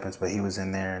with the weapons, but he was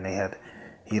in there and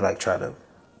he tried to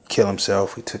kill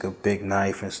himself. He took a big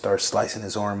knife and started slicing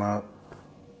his arm up.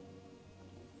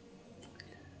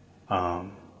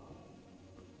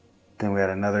 Then we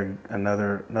had another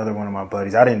one of my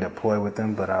buddies. I didn't deploy with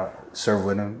him, but I served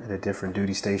with him at a different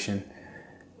duty station.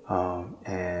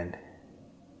 And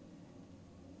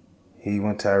he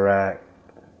went to Iraq,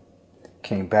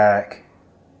 came back,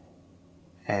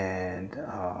 and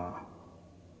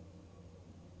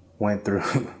went through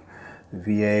the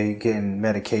VA getting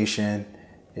medication,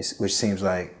 which seems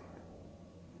like,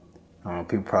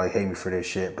 people probably hate me for this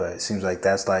shit, but it seems like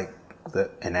that's like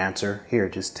an answer. Here,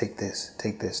 just take this,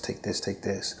 take this, take this, take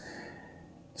this.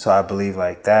 So I believe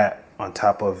like that on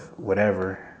top of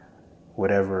whatever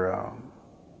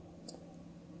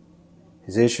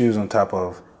his issues, on top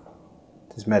of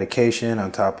his medication,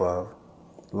 on top of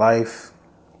life,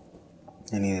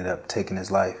 and he ended up taking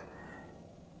his life.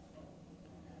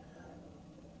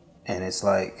 And it's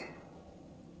like,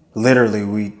 literally,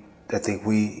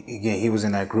 he was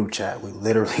in that group chat. We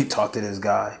literally talked to this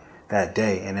guy that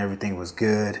day, and everything was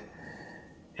good,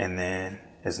 and then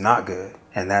it's not good.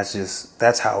 And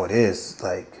that's how it is.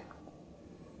 Like,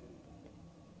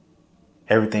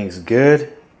 everything's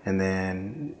good, and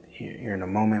then you're in a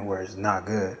moment where it's not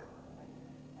good.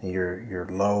 And you're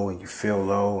low, and you feel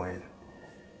low, and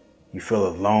you feel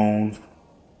alone,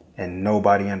 and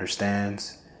nobody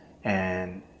understands.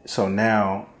 And so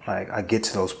now, like, I get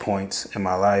to those points in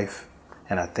my life,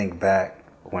 and I think back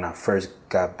when I first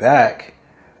got back,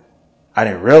 I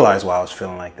didn't realize why I was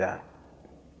feeling like that.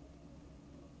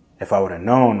 If I would have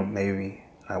known, maybe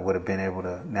I would have been able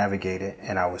to navigate it,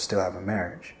 and I would still have a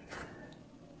marriage.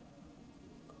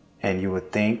 And you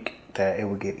would think that it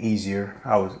would get easier.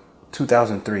 I was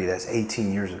 2003, that's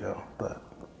 18 years ago, but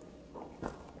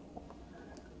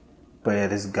yeah,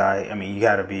 this guy, I mean, you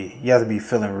have to be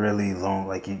feeling really lonely.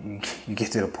 Like you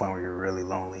get to the point where you're really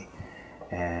lonely,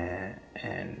 and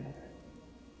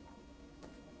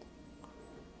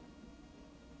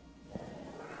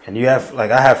you have,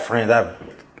 like, I have friends, I have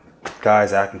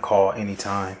guys I can call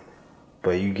anytime,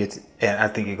 but and I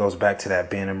think it goes back to that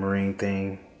being a Marine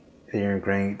thing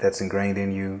that's ingrained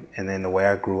in you, and then the way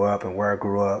I grew up and where I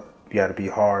grew up, you got to be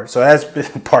hard. So that's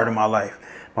been part of my life,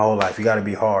 my whole life. You got to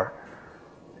be hard.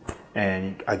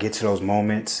 And I get to those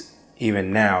moments,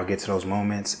 even now I get to those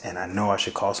moments, and I know I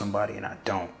should call somebody, and I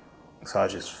don't. So I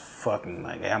just fucking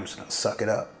like, hey, I'm just gonna suck it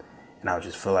up. And I'll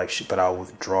just feel like shit, but I'll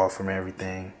withdraw from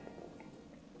everything.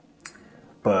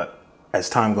 But as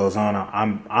time goes on,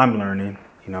 I'm learning,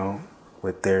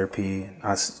 with therapy.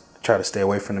 I try to stay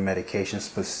away from the medication,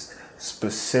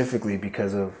 specifically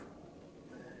because of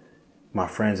my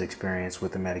friend's experience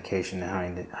with the medication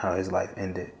and how his life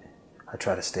ended. I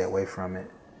try to stay away from it.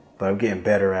 But I'm getting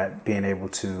better at being able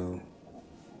to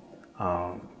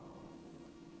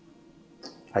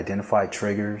identify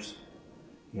triggers,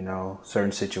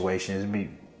 certain situations. It'd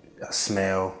be a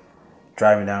smell,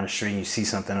 driving down the street, and you see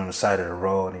something on the side of the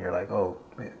road, and you're like, oh,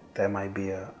 that might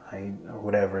be or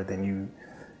whatever. Then you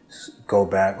go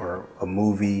back, or a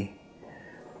movie.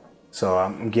 So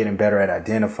I'm getting better at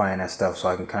identifying that stuff, so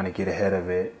I can kind of get ahead of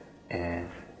it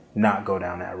and not go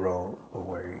down that road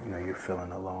where you're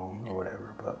feeling alone or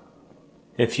whatever. But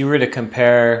if you were to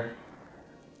compare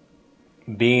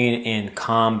being in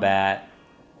combat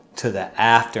to the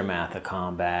aftermath of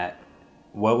combat,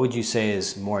 what would you say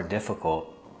is more difficult?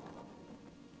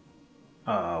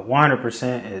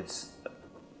 100% it's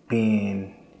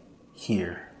being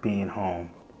here, being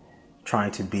home,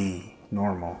 trying to be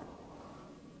normal.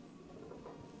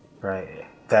 right?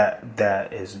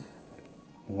 That is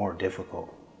more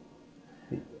difficult.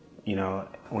 You know,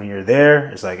 when you're there,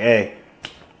 it's like, hey,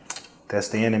 that's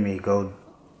the enemy. Go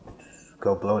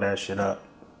blow that shit up,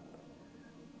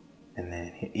 and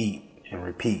then eat and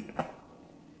repeat.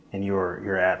 And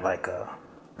you're at like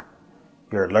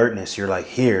your alertness. You're like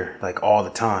here, like all the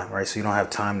time, right? So you don't have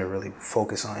time to really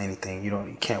focus on anything.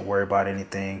 You can't worry about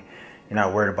anything. You're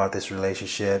not worried about this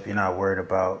relationship. You're not worried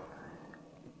about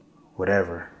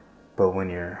whatever. But when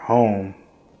you're home,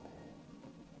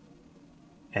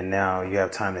 and now you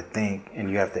have time to think, and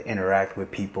you have to interact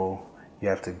with people. You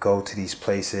have to go to these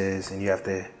places, and you have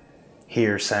to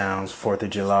hear sounds, 4th of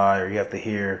July, or you have to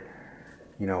hear,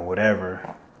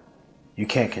 whatever. You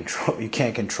can't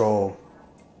control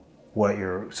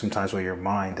sometimes what your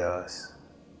mind does,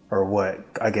 or what,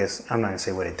 I guess, I'm not gonna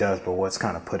say what it does, but what's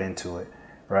kind of put into it,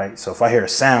 right? So if I hear a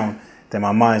sound, then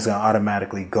my mind's gonna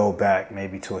automatically go back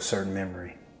maybe to a certain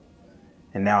memory.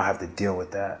 And now I have to deal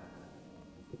with that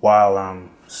while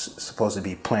I'm supposed to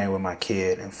be playing with my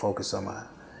kid and focused on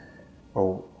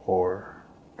or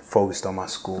focused on my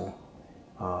school.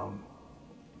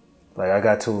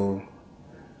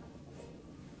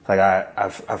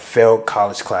 I've failed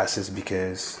college classes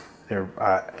because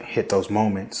I hit those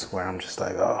moments where I'm just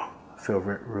like, oh, I feel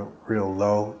real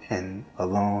low and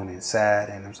alone and sad,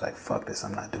 and I'm just like, fuck this,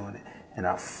 I'm not doing it. And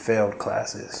I failed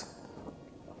classes.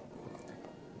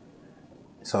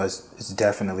 So it's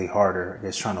definitely harder.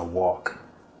 It's trying to walk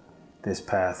this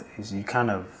path. Is you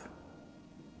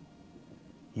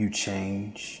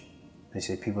change. They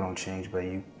say people don't change, but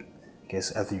I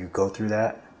guess after you go through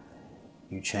that,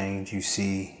 you change. You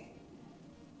see,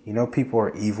 people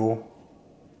are evil.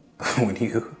 When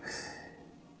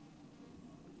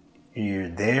you're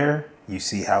there, you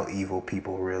see how evil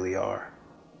people really are.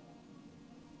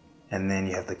 And then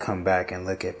you have to come back and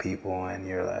look at people, and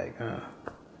you're like,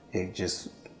 it just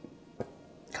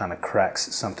kind of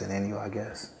cracks something in you, I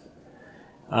guess.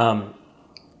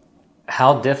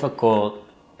 How difficult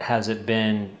has it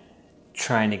been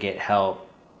trying to get help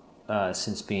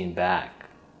since being back?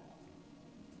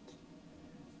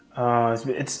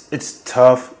 It's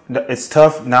tough. It's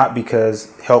tough not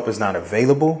because help is not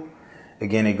available.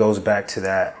 Again, it goes back to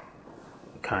that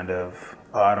kind of,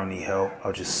 oh, I don't need help,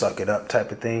 I'll just suck it up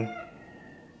type of thing.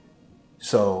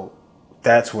 So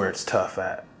that's where it's tough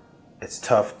at. It's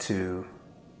tough to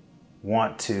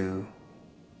want to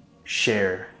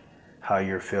share how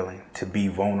you're feeling, to be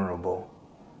vulnerable,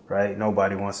 right?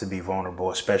 Nobody wants to be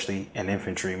vulnerable, especially an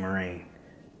infantry Marine.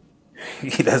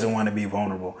 He doesn't want to be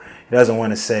vulnerable. He doesn't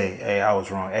want to say, hey, I was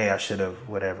wrong. Hey, I should have,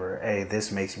 whatever. Hey,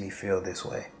 this makes me feel this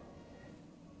way.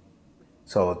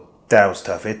 So that was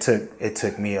tough. It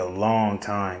took me a long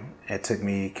time. It took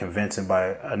me convincing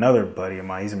by another buddy of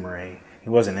mine. He's a Marine. He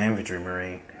wasn't an infantry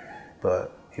Marine,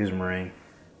 but he was a Marine.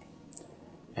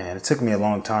 And it took me a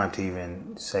long time to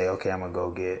even say, okay, I'm gonna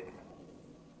go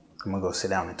sit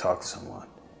down and talk to someone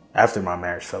after my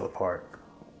marriage fell apart.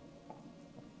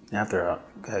 After I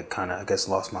had kind of, I guess,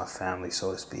 lost my family,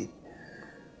 so to speak.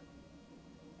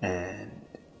 And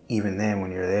even then,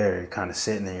 when you're there, you're kind of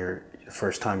sitting there, the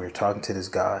first time you're talking to this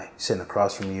guy sitting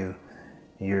across from you,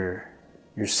 you're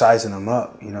sizing him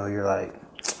up. You're like,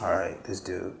 all right, this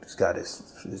dude's got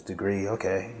his degree.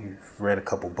 Okay, you've read a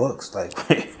couple books. Like,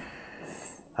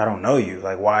 I don't know you.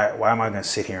 Like, why am I going to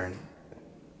sit here and...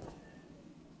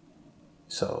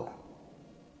 So,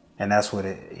 and that's what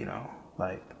it,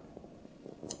 like,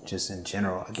 just in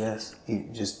general, I guess.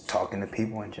 Just talking to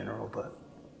people in general, but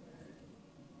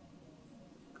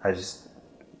I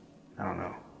don't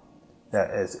know.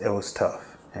 It was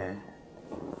tough. And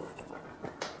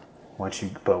once you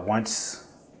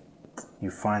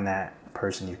find that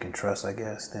person you can trust, I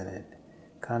guess, then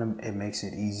it makes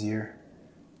it easier.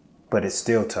 But it's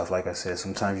still tough, like I said.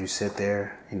 Sometimes you sit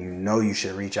there and you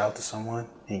should reach out to someone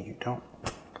and you don't.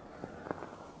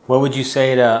 What would you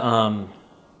say to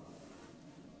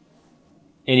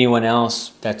anyone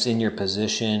else that's in your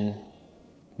position,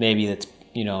 maybe that's,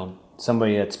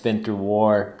 somebody that's been through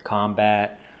war,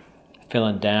 combat,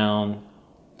 feeling down,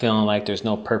 feeling like there's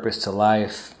no purpose to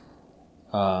life?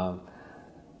 What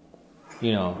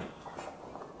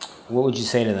would you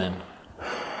say to them?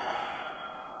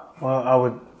 Well, I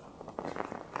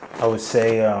would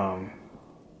say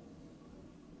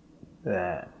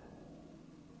that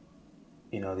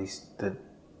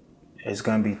it's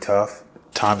going to be tough.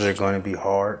 Times are going to be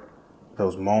hard.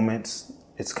 Those moments,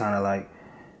 it's kind of like,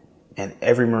 and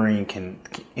every Marine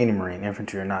any Marine,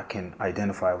 infantry or not, can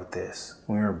identify with this.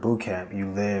 When you were at boot camp, you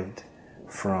lived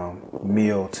from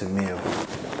meal to meal.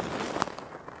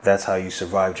 That's how you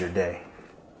survived your day.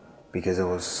 because it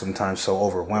was sometimes so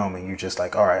overwhelming. You're just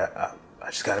like, all right, I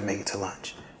just got to make it to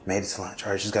lunch. Made it to lunch.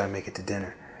 All right, just got to make it to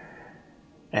dinner.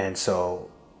 And so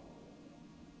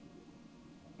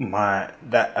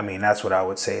that's what I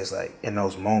would say is like, in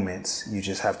those moments, you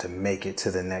just have to make it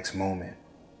to the next moment.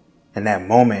 And that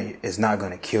moment is not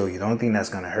going to kill you. The only thing that's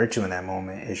going to hurt you in that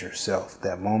moment is yourself.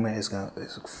 That moment is going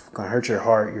to hurt your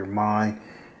heart, your mind,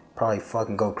 probably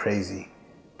fucking go crazy.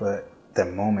 But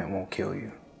that moment won't kill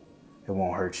you. It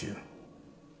won't hurt you.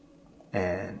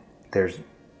 And there's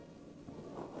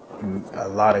a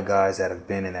lot of guys that have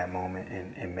been in that moment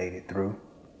and made it through.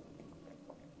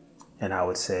 And I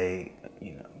would say,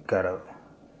 you know, gotta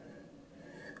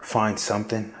find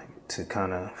something to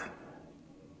kind of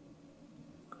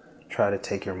try to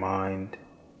take your mind.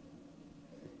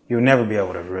 You'll never be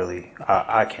able to really,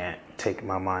 I can't take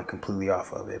my mind completely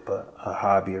off of it, but a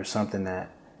hobby or something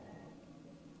that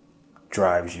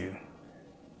drives you.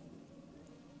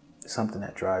 Something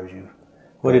that drives you.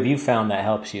 What have you found that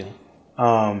helps you?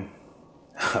 I've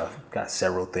got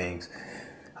several things.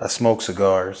 I smoke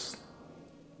cigars.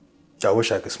 I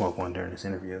wish I could smoke one during this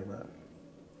interview, but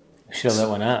You should have lit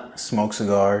one up. Smoke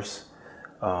cigars,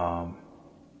 ride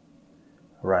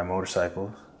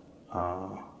motorcycles,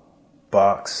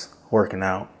 box, working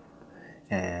out,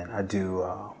 and I do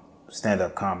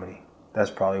stand-up comedy.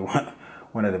 That's probably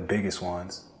one of the biggest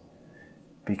ones,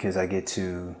 because I get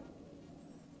to,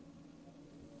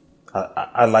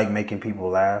 I like making people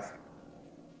laugh,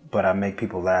 but I make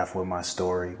people laugh with my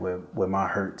story, with my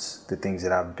hurts, the things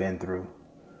that I've been through.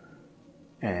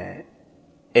 And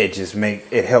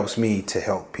it helps me to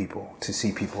help people, to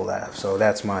see people laugh. So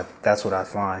that's what I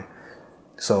find.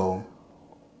 So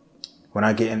when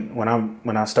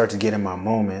I start to get in my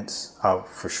moments,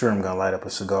 for sure I'm gonna light up a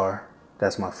cigar.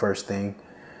 That's my first thing.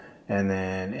 And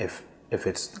then if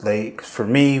it's late, for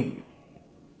me,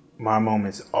 my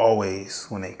moments always,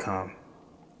 when they come,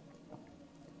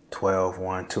 12,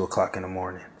 1, 2 o'clock in the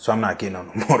morning. So I'm not getting on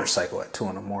a motorcycle at 2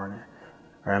 in the morning.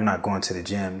 Or I'm not going to the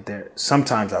gym.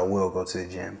 Sometimes I will go to the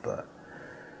gym, but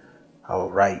I will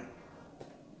write.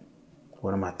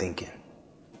 What am I thinking?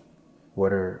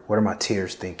 What are my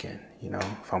tears thinking? You know,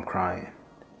 if I'm crying.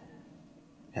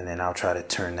 And then I'll try to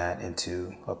turn that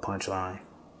into a punchline.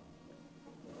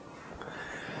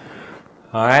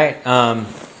 All right. I'm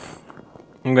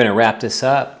going to wrap this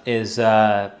up. You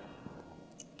have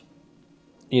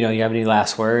any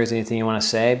last words? Anything you want to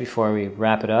say before we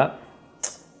wrap it up?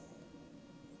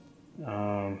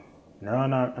 No.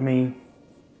 I mean,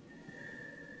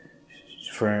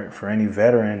 for any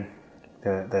veteran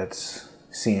that's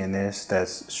seeing this,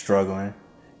 that's struggling,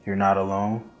 you're not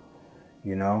alone,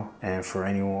 you know. And for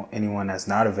anyone that's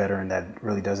not a veteran that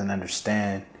really doesn't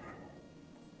understand,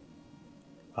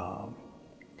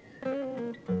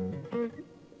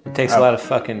 it takes a lot of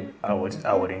fucking. I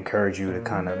would encourage you to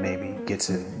kind of maybe get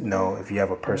to know, if you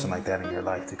have a person like that in your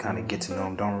life, to kind of get to know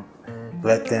them. Don't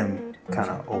let them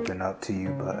kind of open up to you,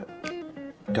 but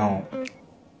don't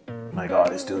like, oh,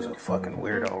 this dude's a fucking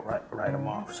weirdo, write him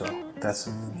off. So that's,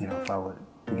 if I would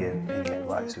give any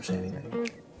advice or say anything.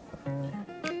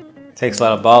 It takes a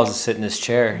lot of balls to sit in this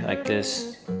chair like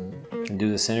this and do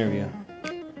this interview.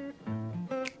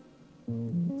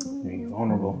 Be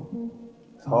vulnerable.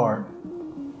 It's hard.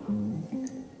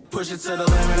 Push it to the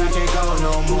limit, I can't go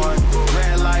no more.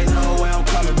 Red light, no way, I'm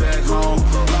coming back.